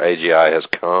far AGI has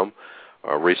come,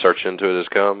 or research into it has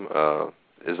come?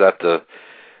 Is that the...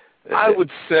 I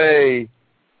would say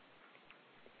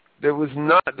there was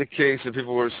not the case that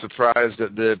people were surprised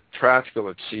at the practical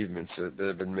achievements that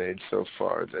have been made so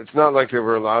far. It's not like there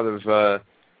were a lot of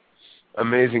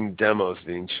amazing demos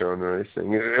being shown or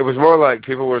anything. It was more like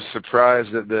people were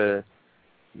surprised at the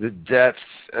depth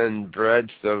and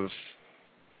breadth of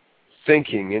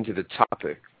thinking into the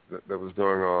topic that was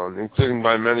going on, including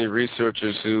by many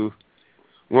researchers who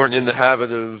weren't in the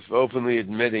habit of openly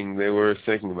admitting they were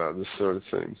thinking about this sort of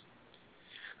thing.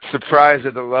 Surprised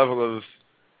at the level of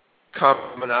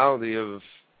commonality of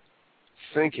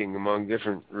thinking among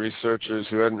different researchers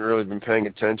who hadn't really been paying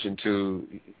attention to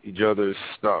each other's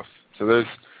stuff. So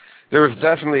there was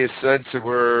definitely a sense that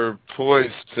we're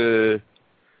poised to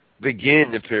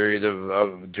begin a period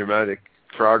of dramatic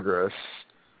progress,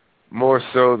 more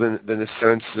so than a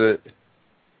sense that,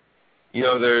 you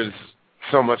know, there's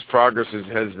so much progress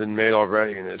has been made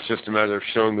already, and it's just a matter of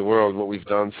showing the world what we've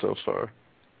done so far.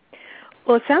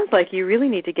 Well, it sounds like you really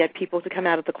need to get people to come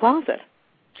out of the closet.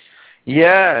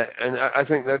 Yeah, and I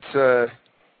think that's kind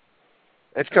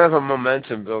of a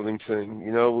momentum building thing.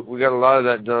 You know, we got a lot of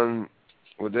that done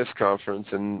with this conference,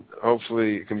 and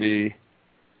hopefully it can be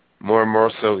more and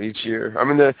more so each year. I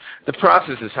mean, the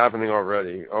process is happening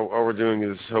already. All we're doing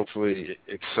is hopefully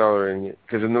accelerating it.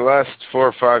 Because in the last 4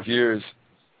 or 5 years,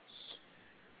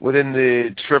 within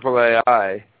the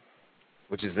AAAI,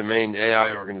 which is the main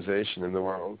AI organization in the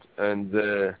world, and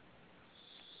the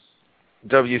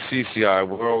WCCI,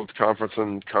 World Conference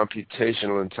on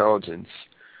Computational Intelligence,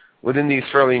 within these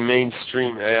fairly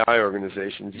mainstream AI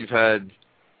organizations, you've had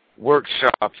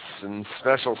workshops and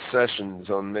special sessions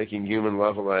on making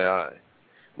human-level AI,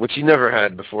 which you never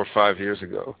had before 5 years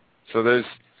ago. So there's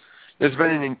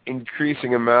been an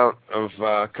increasing amount of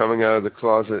coming out of the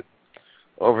closet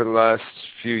over the last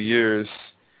few years,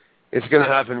 it's going to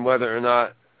happen whether or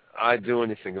not I do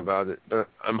anything about it. But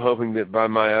I'm hoping that by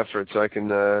my efforts I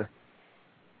can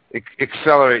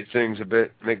accelerate things a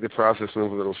bit, make the process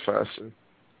move a little faster.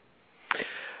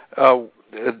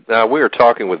 We are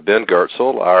talking with Ben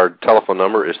Goertzel. Our telephone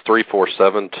number is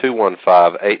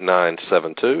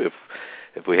 347-215-8972.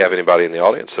 If we have anybody in the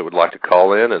audience that would like to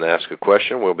call in and ask a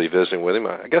question, we'll be visiting with him,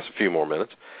 I guess, a few more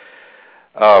minutes.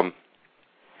 At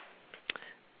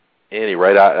any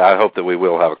rate, I hope that we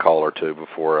will have a call or two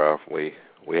before we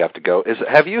have to go.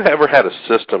 Have you ever had a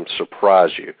system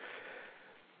surprise you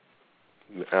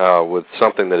with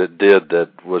something that it did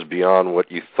that was beyond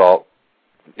what you thought,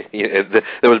 that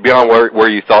was beyond where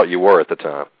you thought you were at the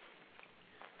time?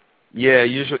 Yeah,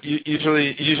 usually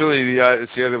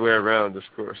it's the other way around, of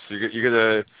course. You get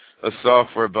a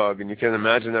software bug, and you can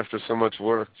imagine after so much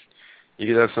work, you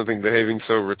could have something behaving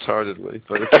so retardedly.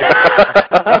 But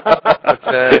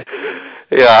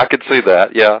yeah, I could see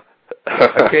that. Yeah.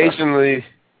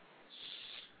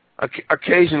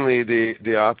 occasionally,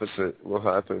 the opposite will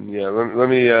happen. Yeah.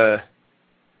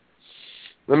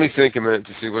 Let me think a minute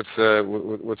to see what's the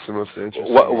most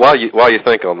interesting. While you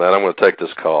think on that, I'm going to take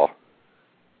this call.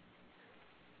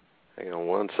 Hang on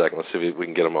one second. Let's see if we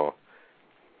can get them on.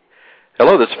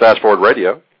 Hello, this is Fast Forward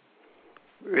Radio.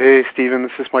 Hey, Stephen.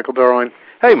 This is Michael Darling.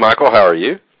 Hey, Michael. How are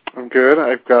you? I'm good.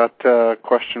 I've got a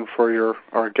question for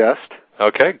our guest.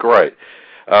 Okay, great.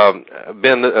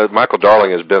 Ben, Michael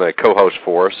Darling has been a co-host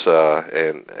for us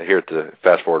and here at the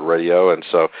Fast Forward Radio, and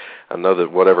so I know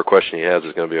that whatever question he has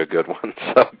is going to be a good one.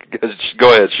 So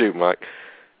go ahead, shoot, Mike.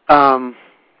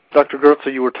 Dr.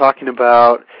 Goertzel, you were talking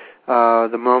about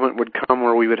the moment would come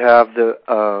where we would have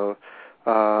an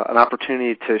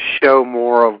opportunity to show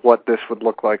more of what this would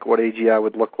look like, what AGI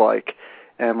would look like.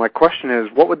 And my question is,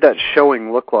 what would that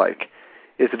showing look like?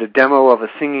 Is it a demo of a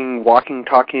singing, walking,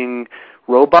 talking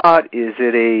robot? Is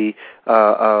it a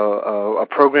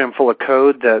program full of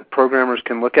code that programmers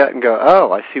can look at and go,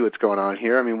 oh, I see what's going on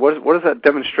here? I mean, what does that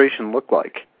demonstration look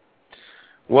like?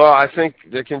 Well, I think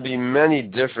there can be many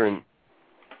different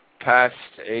paths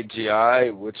to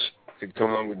AGI, which could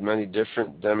come along with many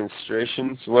different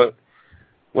demonstrations. What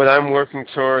I'm working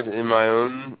toward in my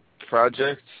own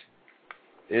project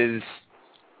is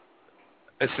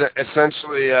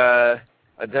essentially a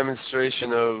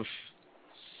demonstration of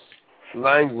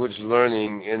language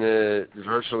learning in a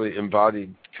virtually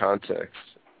embodied context.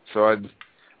 So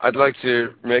I'd like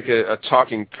to make a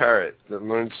talking parrot that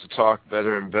learns to talk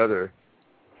better and better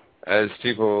as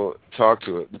people talk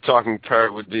to it. The talking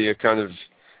parrot would be a kind of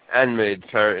animated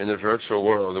parrot in a virtual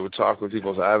world that would talk with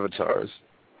people's avatars.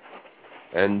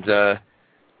 And the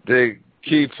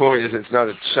key point is it's not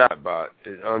a chatbot.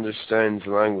 It understands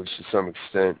language to some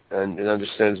extent, and it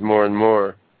understands more and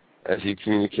more as you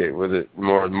communicate with it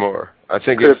more and more. I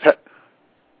think could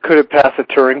it pass a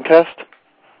Turing test?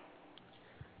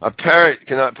 A parrot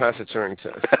cannot pass a Turing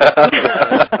test.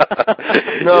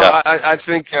 No, yeah. I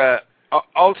think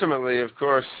ultimately, of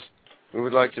course, we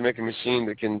would like to make a machine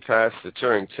that can pass the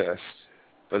Turing test,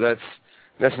 but that's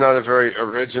not a very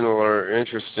original or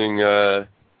interesting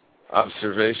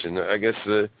observation. I guess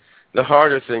the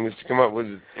harder thing is to come up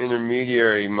with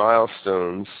intermediary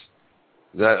milestones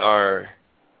that are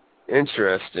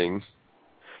interesting.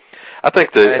 I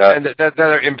think that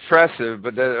are impressive,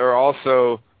 but that are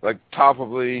also like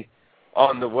palpably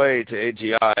on the way to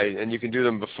AGI, and you can do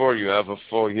them before you have a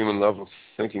full human level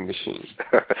thinking machine.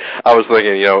 I was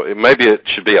thinking, maybe it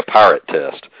should be a parrot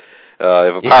test.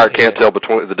 If a parrot can't tell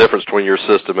the difference between your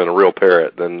system and a real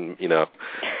parrot, then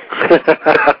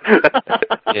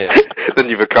then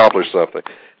you've accomplished something.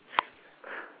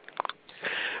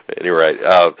 At any rate,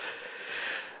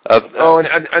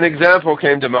 an example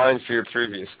came to mind for your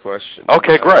previous question.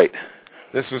 Okay, great.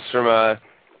 This was from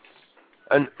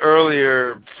an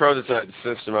earlier prototype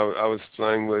system I was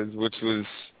playing with,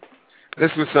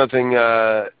 this was something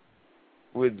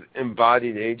with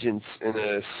embodied agents in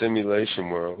a simulation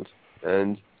world.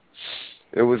 And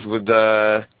it was with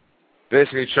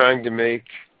basically trying to make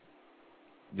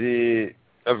a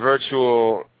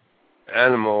virtual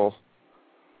animal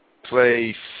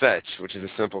play fetch, which is a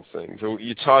simple thing. So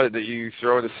you taught it that you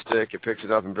throw it a stick, it picks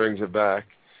it up and brings it back.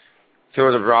 Throw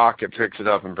it a rock, it picks it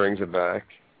up and brings it back.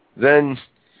 Then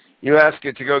you ask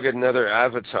it to go get another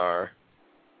avatar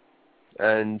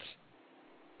and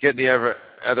get the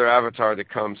other avatar to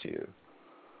come to you.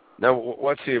 Now,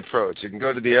 what's the approach? You can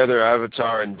go to the other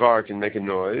avatar and bark and make a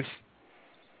noise.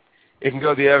 You can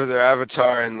go to the other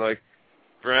avatar and,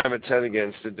 ram its head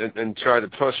against it and try to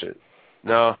push it.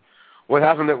 Now, what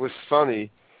happened that was funny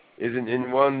is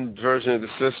in one version of the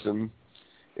system,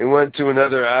 it went to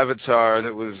another avatar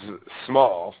that was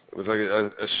small. It was like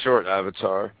a short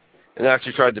avatar, and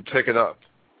actually tried to pick it up.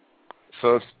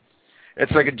 So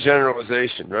it's like a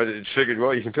generalization, right? It figured,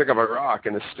 well, you can pick up a rock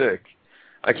and a stick.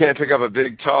 I can't pick up a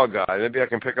big, tall guy. Maybe I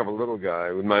can pick up a little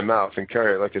guy with my mouth and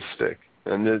carry it like a stick.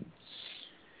 And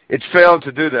it failed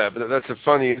to do that, but that's a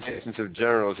funny instance of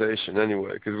generalization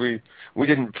anyway, because we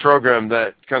didn't program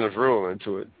that kind of rule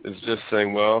into it. It's just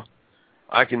saying, well,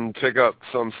 I can pick up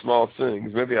some small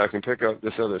things. Maybe I can pick up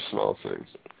this other small things.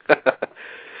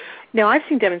 Now, I've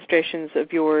seen demonstrations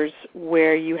of yours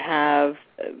where you have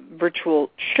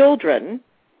virtual children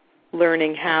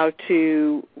learning how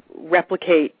to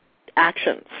replicate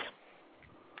actions.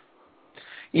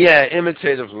 Yeah,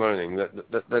 imitative learning.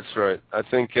 That's right. I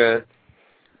think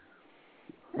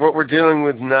what we're dealing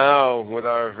with now with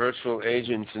our virtual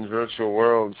agents in virtual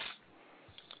worlds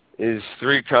is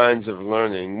three kinds of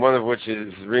learning, one of which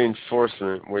is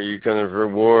reinforcement, where you kind of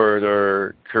reward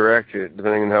or correct it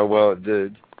depending on how well it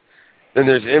did. Then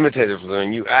there's imitative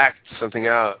learning. You act something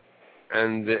out,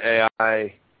 and the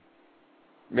AI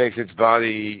makes its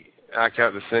body act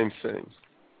out the same thing,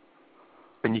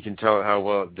 and you can tell it how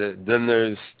well it did. Then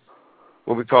there's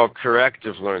what we call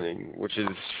corrective learning, which is,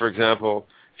 for example,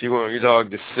 if you want your dog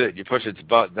to sit, you push its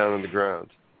butt down on the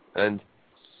ground. And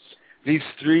these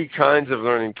three kinds of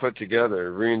learning put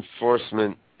together,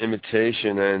 reinforcement,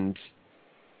 imitation, and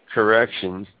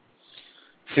correction,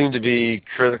 seem to be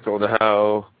critical to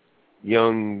how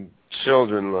young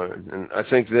children learn. And I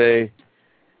think they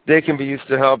can be used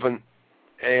to helping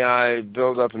AI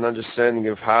build up an understanding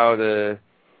of how to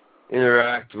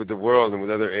interact with the world and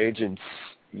with other agents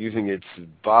using its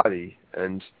body.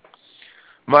 And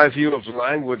my view of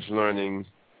language learning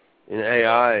in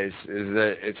AIs is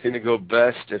that it's going to go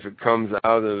best if it comes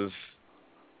out of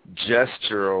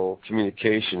gestural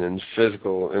communication and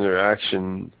physical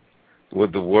interaction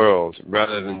with the world,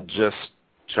 rather than just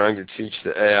trying to teach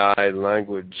the AI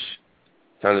language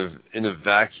kind of in a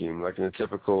vacuum, like in a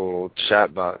typical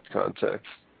chatbot context.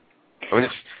 I mean,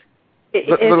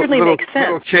 it certainly makes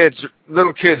sense.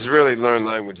 Little kids really learn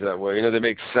language that way. You know, they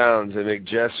make sounds, they make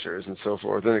gestures, and so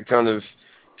forth, and it kind of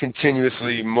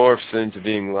continuously morphs into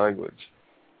being language.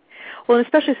 Well,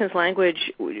 especially since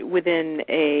language within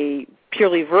a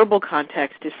purely verbal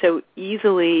context is so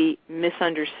easily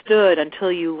misunderstood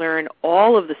until you learn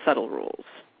all of the subtle rules.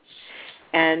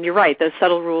 And you're right, those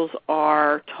subtle rules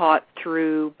are taught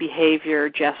through behavior,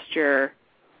 gesture,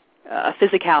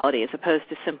 physicality, as opposed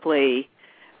to simply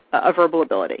a verbal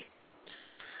ability.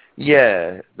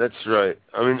 Yeah, that's right.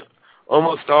 I mean,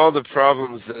 almost all the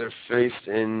problems that are faced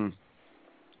in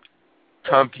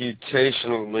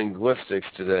computational linguistics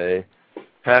today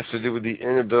have to do with the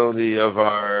inability of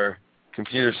our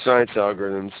computer science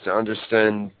algorithms to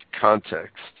understand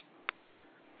context.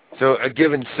 So a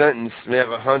given sentence may have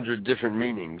 100 different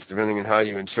meanings, depending on how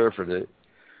you interpret it.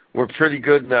 We're pretty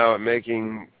good now at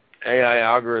making AI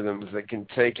algorithms that can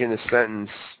take in a sentence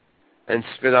and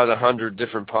spit out 100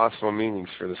 different possible meanings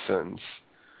for the sentence.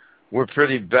 We're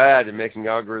pretty bad at making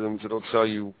algorithms that will tell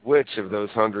you which of those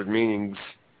 100 meanings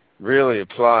really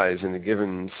applies in a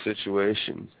given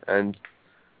situation. And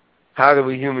how do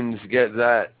we humans get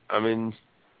that? I mean,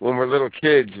 when we're little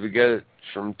kids, we get it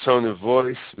from tone of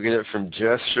voice, we get it from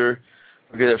gesture,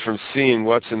 we get it from seeing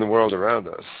what's in the world around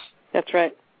us. That's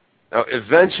right. Now,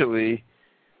 eventually,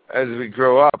 as we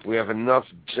grow up, we have enough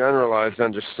generalized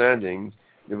understanding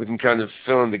that we can kind of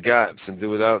fill in the gaps and do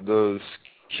without those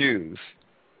cues.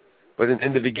 But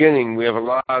in the beginning, we have a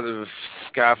lot of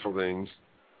scaffolding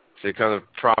to kind of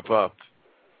prop up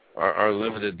our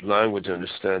limited language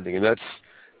understanding. And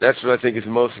that's what I think is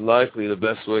most likely the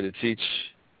best way to teach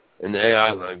an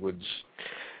AI language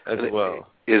as well.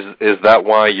 Is that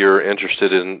why you're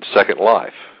interested in Second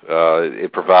Life?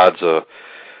 It provides the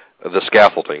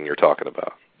scaffolding you're talking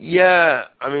about. Yeah,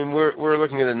 I mean, we're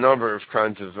looking at a number of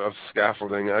kinds of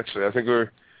scaffolding, actually. I think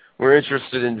we're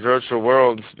interested in virtual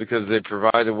worlds because they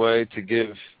provide a way to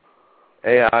give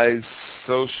AI's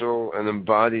social and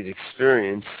embodied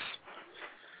experience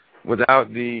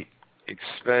without the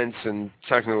expense and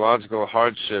technological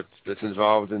hardship that's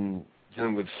involved in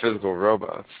dealing with physical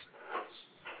robots.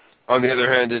 On the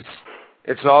other hand,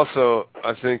 it's also,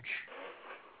 I think,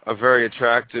 a very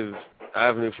attractive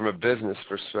avenue from a business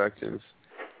perspective.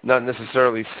 Not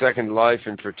necessarily Second Life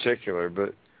in particular,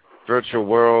 but virtual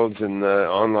worlds and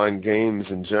online games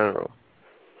in general.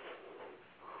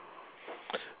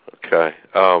 Okay.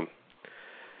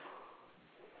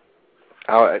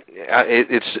 I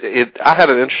had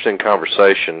an interesting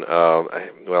conversation.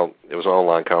 Well, it was an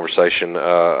online conversation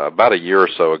about a year or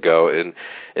so ago, and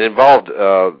it involved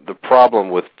the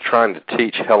problem with trying to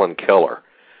teach Helen Keller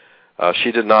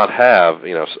she did not have,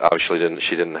 obviously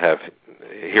she didn't have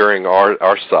hearing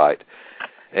or sight.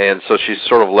 And so she's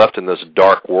sort of left in this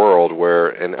dark world where,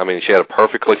 and I mean, she had a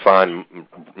perfectly fine,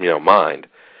 mind,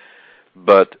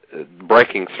 but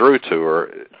breaking through to her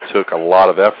took a lot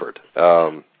of effort.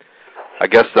 I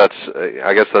guess that's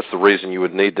the reason you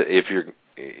would need to, if you're,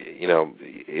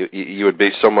 you would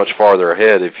be so much farther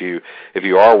ahead if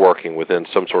you are working within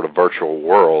some sort of virtual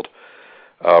world,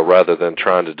 rather than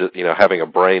trying to, having a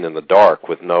brain in the dark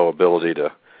with no ability to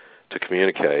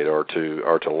communicate or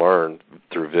to learn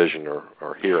through vision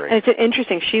or hearing. And it's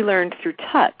interesting. She learned through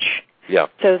touch. Yeah.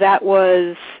 So that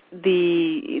was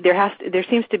there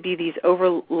seems to be these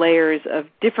overlayers of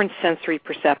different sensory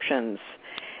perceptions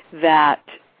that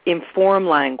inform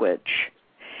language,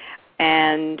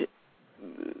 and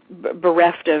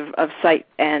bereft of sight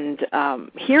and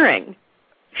hearing,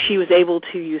 she was able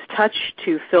to use touch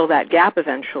to fill that gap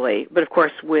eventually, but of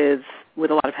course with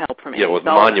a lot of help from Annie with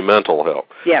Sullivan. monumental help.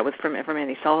 Yeah, from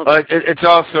Annie Sullivan. But it's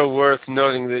also worth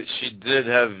noting that she did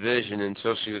have vision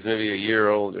until she was maybe a year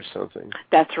old or something.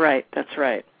 That's right.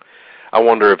 I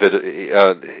wonder if it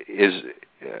is.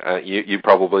 You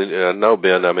probably know,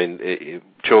 Ben. I mean,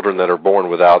 children that are born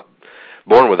without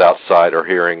sight or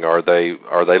hearing, are they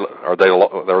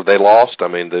lost? I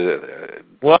mean,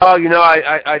 well,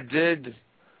 I did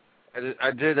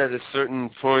at a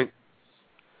certain point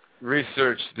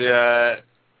research the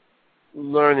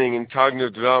learning and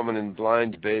cognitive development in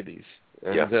blind babies,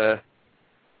 and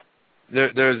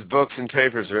there's books and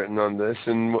papers written on this,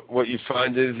 and what you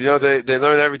find is they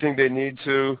learn everything they need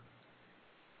to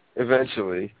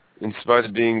eventually, in spite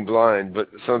of being blind, but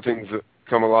some things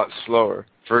come a lot slower.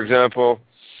 For example,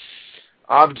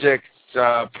 object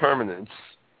permanence.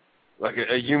 Like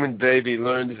a human baby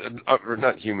learns, or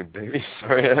not human baby,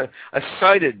 sorry, a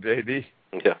sighted baby.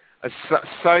 Yeah. A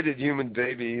sighted human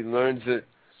baby learns that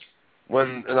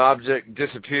when an object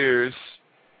disappears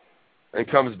and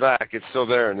comes back, it's still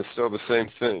there and it's still the same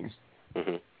thing.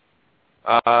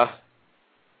 Mm-hmm.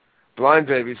 Blind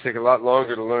babies take a lot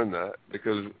longer to learn that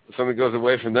because something goes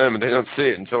away from them and they don't see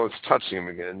it until it's touching them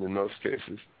again in most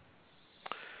cases.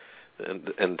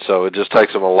 And so it just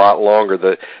takes them a lot longer.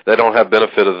 That they don't have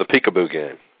benefit of the peekaboo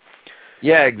game.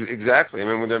 Yeah, exactly. I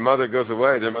mean, when their mother goes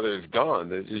away, their mother is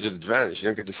gone. She just vanished. You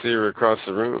don't get to see her across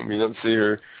the room. You don't see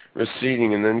her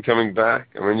receding and then coming back.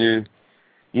 I mean,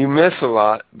 you miss a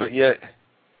lot, but yet,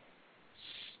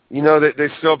 they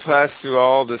still pass through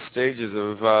all the stages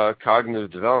of cognitive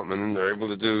development, and they're able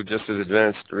to do just as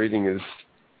advanced reading,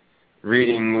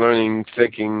 learning,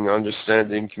 thinking,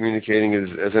 understanding, communicating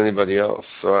as anybody else.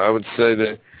 So I would say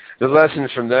that the lesson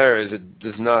from there is it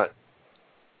does not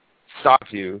stop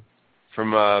you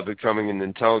from becoming an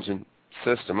intelligent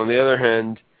system. On the other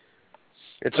hand,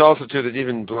 it's also true that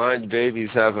even blind babies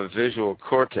have a visual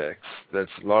cortex that's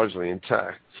largely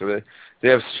intact. So they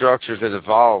have structures that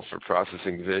evolve for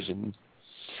processing vision.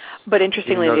 But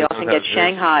interestingly, they often get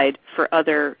shanghaied for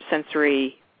other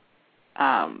sensory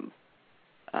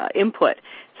input.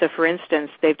 So, for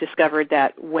instance, they've discovered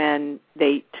that when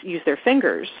they use their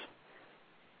fingers,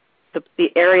 the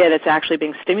area that's actually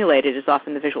being stimulated is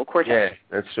often the visual cortex.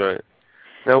 Yeah, that's right.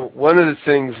 Now, one of the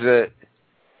things that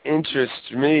interests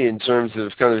me in terms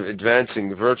of kind of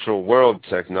advancing virtual world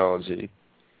technology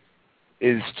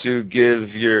is to give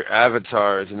your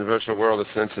avatars in the virtual world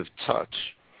a sense of touch.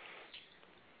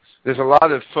 There's a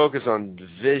lot of focus on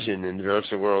vision in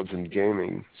virtual worlds and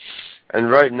gaming.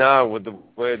 And right now, with the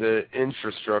way the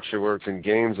infrastructure works in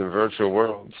games and virtual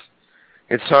worlds,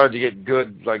 it's hard to get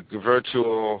good,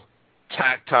 virtual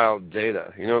tactile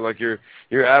data. Like your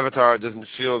avatar doesn't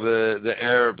feel the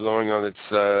air blowing on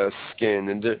its skin,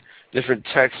 and different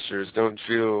textures don't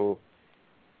feel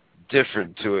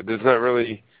different to it. There's not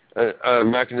really a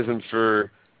mechanism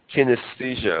for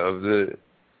kinesthesia of the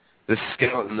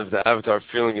skeleton of the avatar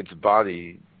feeling its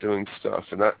body doing stuff,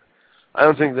 and I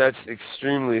don't think that's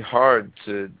extremely hard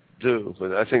to do,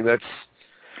 but I think that's...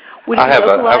 Would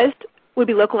it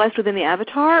be localized within the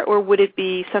avatar, or would it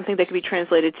be something that could be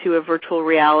translated to a virtual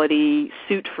reality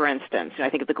suit, for instance? I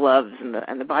think of the gloves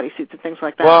and the body suits and things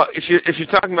like that. Well, if you're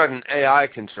talking about an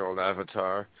AI-controlled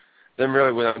avatar, then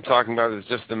really what I'm talking about is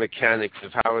just the mechanics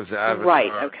of how is the avatar...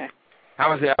 Right, okay.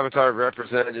 How is the avatar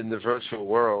represented in the virtual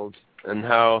world, and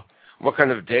what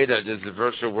kind of data does the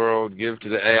virtual world give to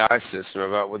the AI system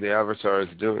about what the avatar is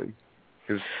doing?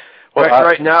 Because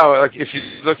right now, if you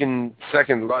look in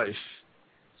Second Life,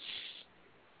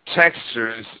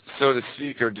 textures, so to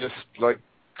speak, are just like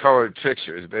colored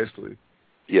pictures, basically.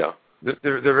 Yeah.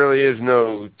 There really is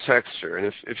no texture.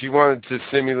 And if you wanted to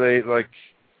simulate,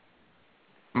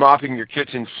 mopping your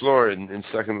kitchen floor in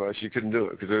Second Life. You couldn't do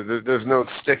it because there's no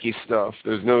sticky stuff.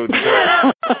 There's no,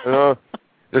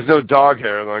 there's no dog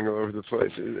hair lying all over the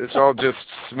place. It's all just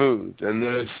smooth. And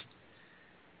there's,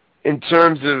 in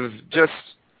terms of just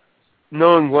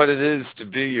knowing what it is to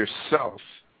be yourself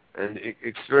and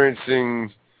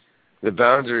experiencing the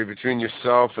boundary between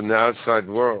yourself and the outside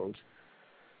world,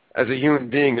 as a human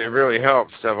being, it really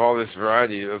helps to have all this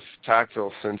variety of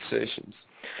tactile sensations.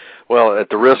 Well, at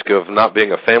the risk of not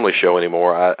being a family show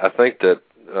anymore, I think that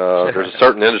there's a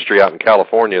certain industry out in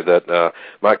California that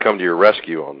might come to your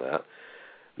rescue on that.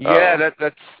 Yeah,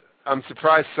 that's. I'm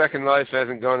surprised Second Life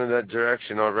hasn't gone in that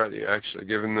direction already, actually,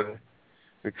 given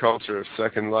the culture of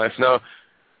Second Life. Now,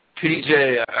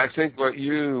 PJ, I think what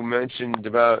you mentioned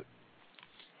about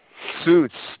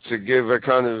suits to give a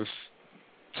kind of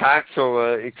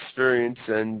tactile experience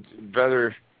and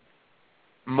better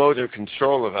motor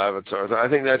control of avatars, I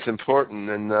think that's important,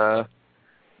 and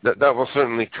that will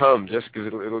certainly come just because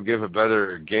it'll give a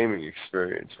better gaming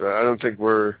experience. But I don't think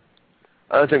we're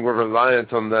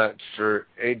reliant on that for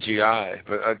AGI.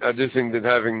 But I do think that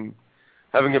having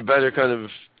a better kind of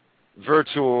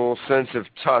virtual sense of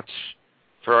touch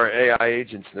for our AI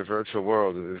agents in the virtual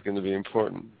world is going to be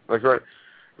important. Like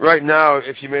right now,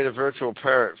 if you made a virtual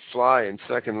parrot fly in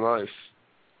Second Life,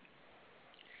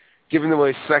 given the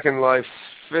way Second Life's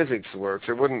physics works,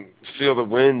 it wouldn't feel the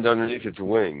wind underneath its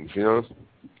wings, you know?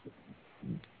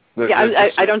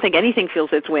 I don't think anything feels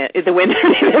the wind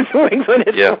underneath its wings when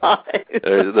it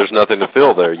flies. There's nothing to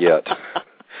feel there yet.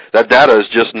 That data is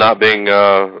just not being,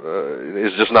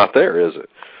 is just not there, is it?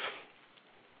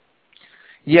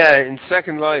 Yeah, in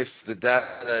Second Life, the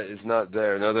data is not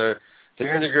there. Now, they're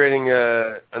integrating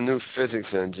a new physics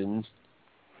engine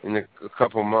in a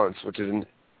couple months, which is an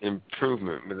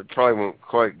improvement, but it probably won't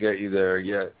quite get you there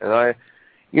yet. And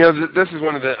this is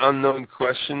one of the unknown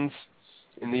questions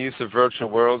in the use of virtual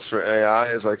worlds for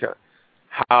AI, is like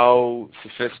how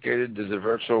sophisticated does a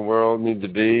virtual world need to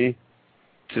be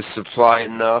to supply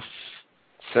enough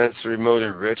sensory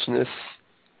motor richness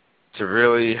to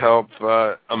really help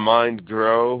a mind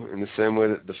grow in the same way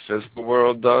that the physical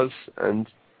world does. And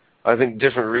I think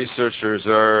different researchers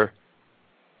are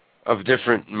of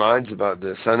different minds about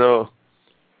this. I know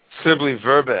Sibley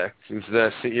Verbeck, who's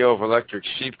the CEO of Electric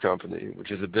Sheep Company,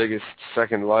 which is the biggest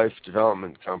Second Life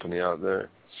development company out there.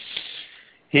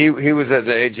 He was at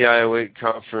the AGI 08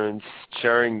 conference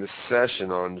chairing the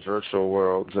session on virtual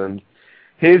worlds, and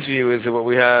his view is that what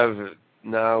we have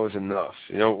now is enough.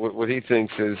 You know, what he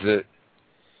thinks is that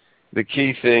the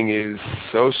key thing is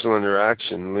social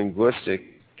interaction, linguistic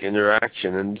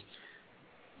interaction, and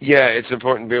yeah, it's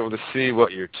important to be able to see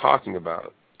what you're talking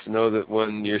about, to know that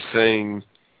when you're saying,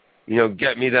 you know,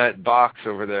 get me that box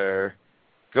over there,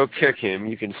 go kick him,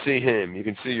 you can see him, you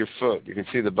can see your foot, you can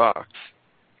see the box.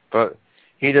 But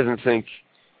he doesn't think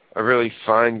a really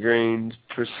fine-grained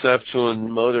perceptual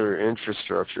and motor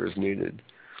infrastructure is needed.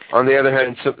 On the other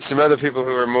hand, some other people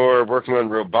who are more working on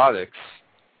robotics,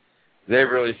 they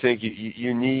really think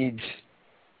you need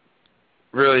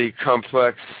really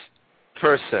complex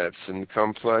percepts and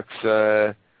complex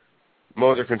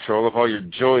motor control of all your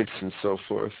joints and so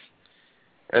forth.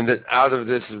 And that out of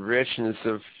this richness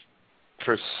of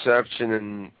perception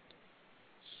and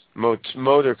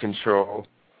motor control,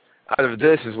 out of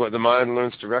this is what the mind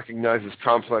learns to recognize as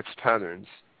complex patterns.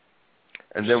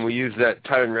 And then we use that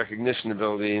pattern recognition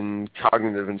ability in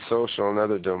cognitive and social and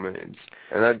other domains.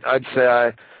 And I'd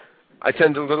say I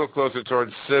tend a little closer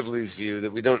towards Sibley's view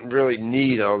that we don't really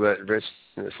need all that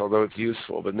richness, although it's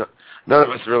useful, but none of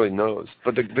us really knows.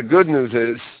 But the good news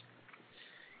is,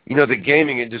 you know, the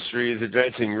gaming industry is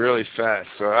advancing really fast.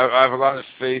 So I have a lot of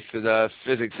faith that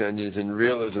physics engines and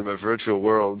realism of virtual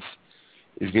worlds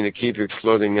is going to keep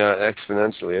exploding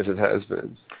exponentially as it has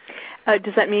been.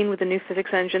 Does that mean with the new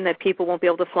physics engine that people won't be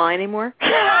able to fly anymore?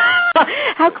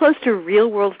 How close to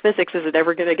real-world physics is it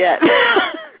ever going to get?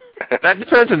 That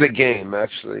depends on the game,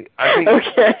 actually. I think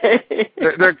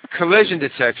their collision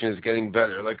detection is getting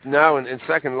better. Like now in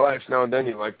Second Life, now and then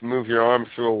you like move your arm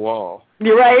through a wall.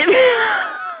 You're right.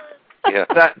 Yeah,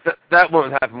 that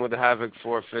won't happen with the Havoc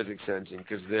 4 physics engine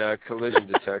because the collision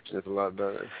detection is a lot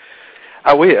better.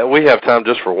 We have time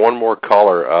just for one more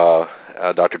caller,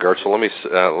 Dr. Goertzel.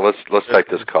 Let's take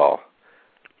this call.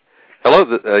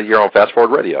 Hello, you're on Fast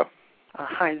Forward Radio.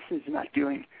 Hi, this is Matt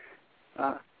Dewing.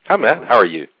 Hi, Matt. How are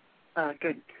you?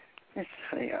 Good. This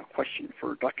is a question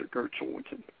for Dr. Goertzel.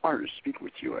 It's an honor to speak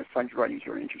with you. I find your writings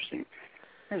very interesting.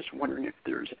 I was wondering if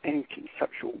there's any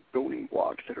conceptual building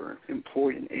blocks that are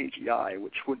employed in AGI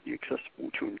which would be accessible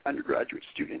to an undergraduate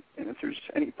student, and if there's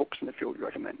any books in the field you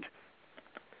recommend.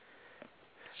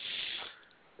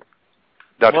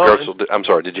 Dr. Goertzel, I'm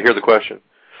sorry, did you hear the question?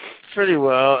 Pretty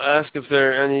well. Ask if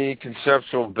there are any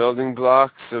conceptual building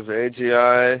blocks of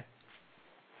AGI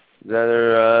that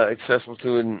are accessible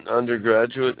to an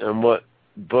undergraduate, and what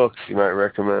books you might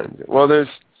recommend. Well, there's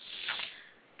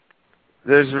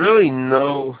really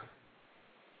no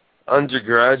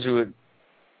undergraduate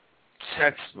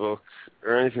textbook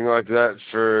or anything like that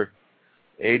for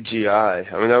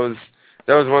AGI. I mean,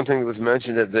 that was one thing that was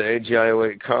mentioned at the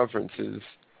AGI 08 conferences.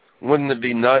 Wouldn't it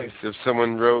be nice if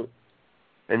someone wrote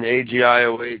an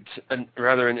AGI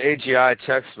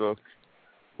textbook,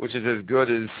 which is as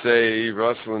good as, say,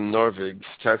 Russell and Norvig's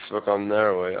textbook on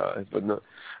narrow AI? But no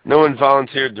one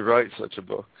volunteered to write such a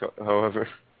book, however.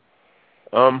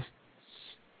 In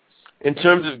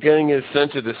terms of getting a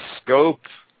sense of the scope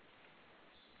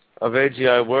of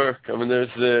AGI work, I mean, there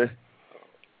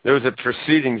was a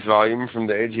proceedings volume from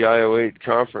the AGI 08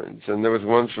 conference, and there was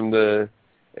one from the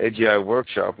AGI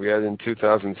workshop we had in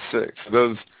 2006.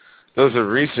 Those are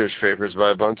research papers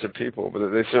by a bunch of people, but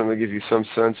they certainly give you some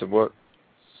sense of what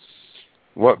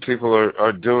people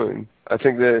are doing. I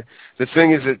think the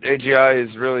thing is that AGI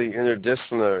is really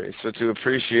interdisciplinary, so to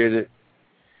appreciate it,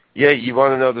 yeah, you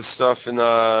want to know the stuff in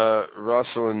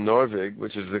Russell and Norvig,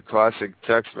 which is the classic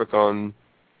textbook on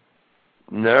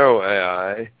narrow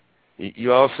AI.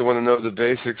 You also want to know the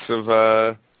basics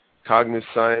of cognitive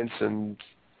science and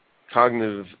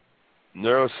cognitive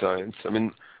neuroscience. I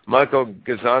mean, Michael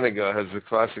Gazzaniga has the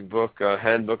classic book,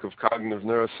 Handbook of Cognitive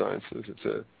Neurosciences. It's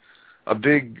a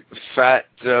big, fat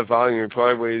volume. It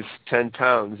probably weighs 10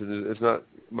 pounds. It's not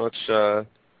much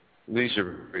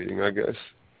leisure reading, I guess.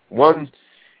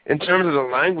 In terms of the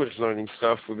language learning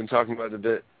stuff we've been talking about a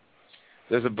bit,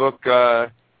 there's a book,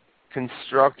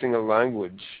 Constructing a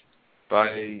Language,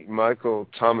 by Michael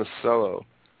Tomasello,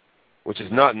 which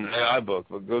is not an AI book,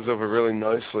 but goes over really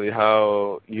nicely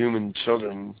how human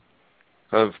children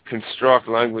kind of construct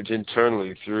language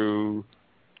internally through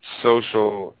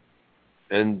social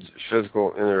and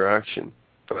physical interaction.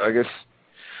 But I guess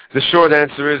the short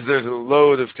answer is there's a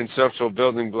load of conceptual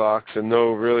building blocks and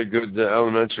no really good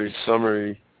elementary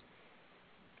summary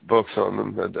books on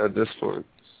them at this point.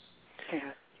 Yeah,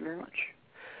 thank you very much.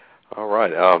 All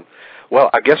right. Well,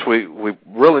 I guess we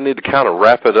really need to kind of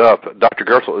wrap it up. Dr.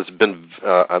 Goertzel, it's been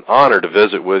an honor to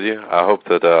visit with you. I hope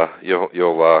that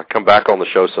you'll come back on the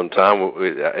show sometime.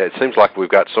 It seems like we've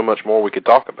got so much more we could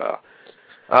talk about.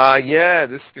 Yeah,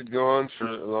 this could go on for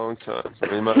a long time. I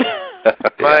mean,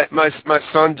 my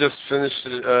son just finished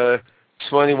a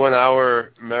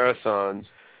 21-hour marathon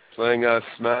playing a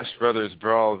Smash Brothers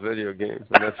Brawl video game,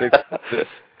 and I think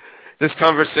this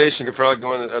conversation could probably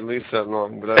go on at least that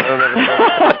long, but I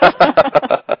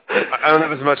don't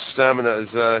have as much stamina as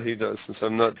he does, since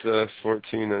I'm not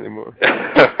 14 anymore.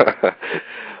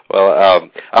 Well,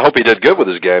 I hope he did good with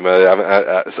his game.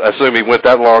 I assume he went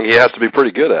that long. He has to be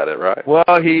pretty good at it, right?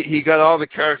 Well, he got all the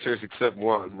characters except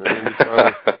one, and he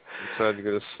finally decided to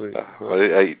go to sleep.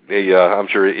 I'm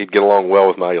sure he'd get along well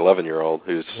with my 11-year-old,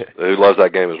 who loves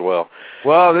that game as well.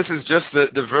 Well, this is just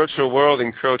the virtual world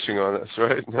encroaching on us,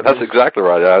 right? That's exactly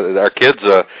right. Our kids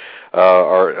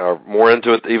are more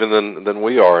into it even than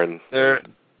we are, and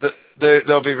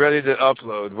they'll be ready to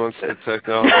upload once the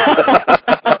technology.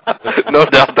 No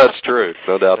doubt that's true.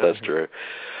 No doubt that's true.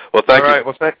 Well, thank you. All right.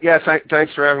 Well, thanks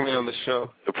for having me on the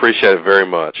show. Appreciate it very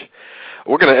much.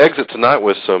 We're going to exit tonight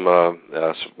with some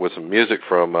music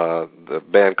from the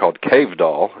band called Cave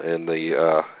Doll, and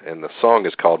the song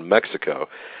is called Mexico.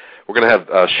 We're going to have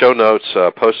show notes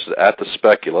posted at the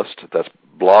Speculist. That's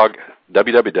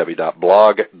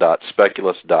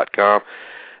www.blog.speculist.com.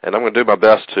 And I'm going to do my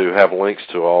best to have links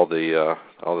to all the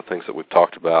things that we've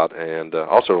talked about, and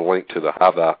also a link to the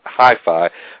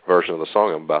hi-fi version of the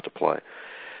song I'm about to play.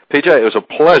 PJ, it was a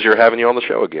pleasure having you on the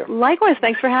show again. Likewise,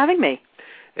 thanks for having me.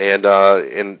 And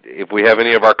if we have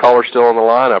any of our callers still on the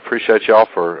line, I appreciate y'all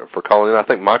for calling in. I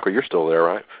think, Michael, you're still there,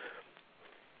 right?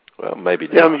 Well, maybe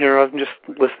not. Yeah, I'm here. I'm just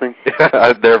listening.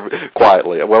 There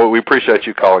quietly. Well, we appreciate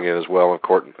you calling in as well,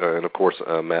 and of course,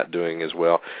 Matt doing as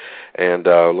well. And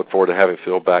look forward to having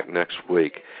Phil back next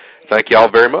week. Thank you all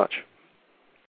very much.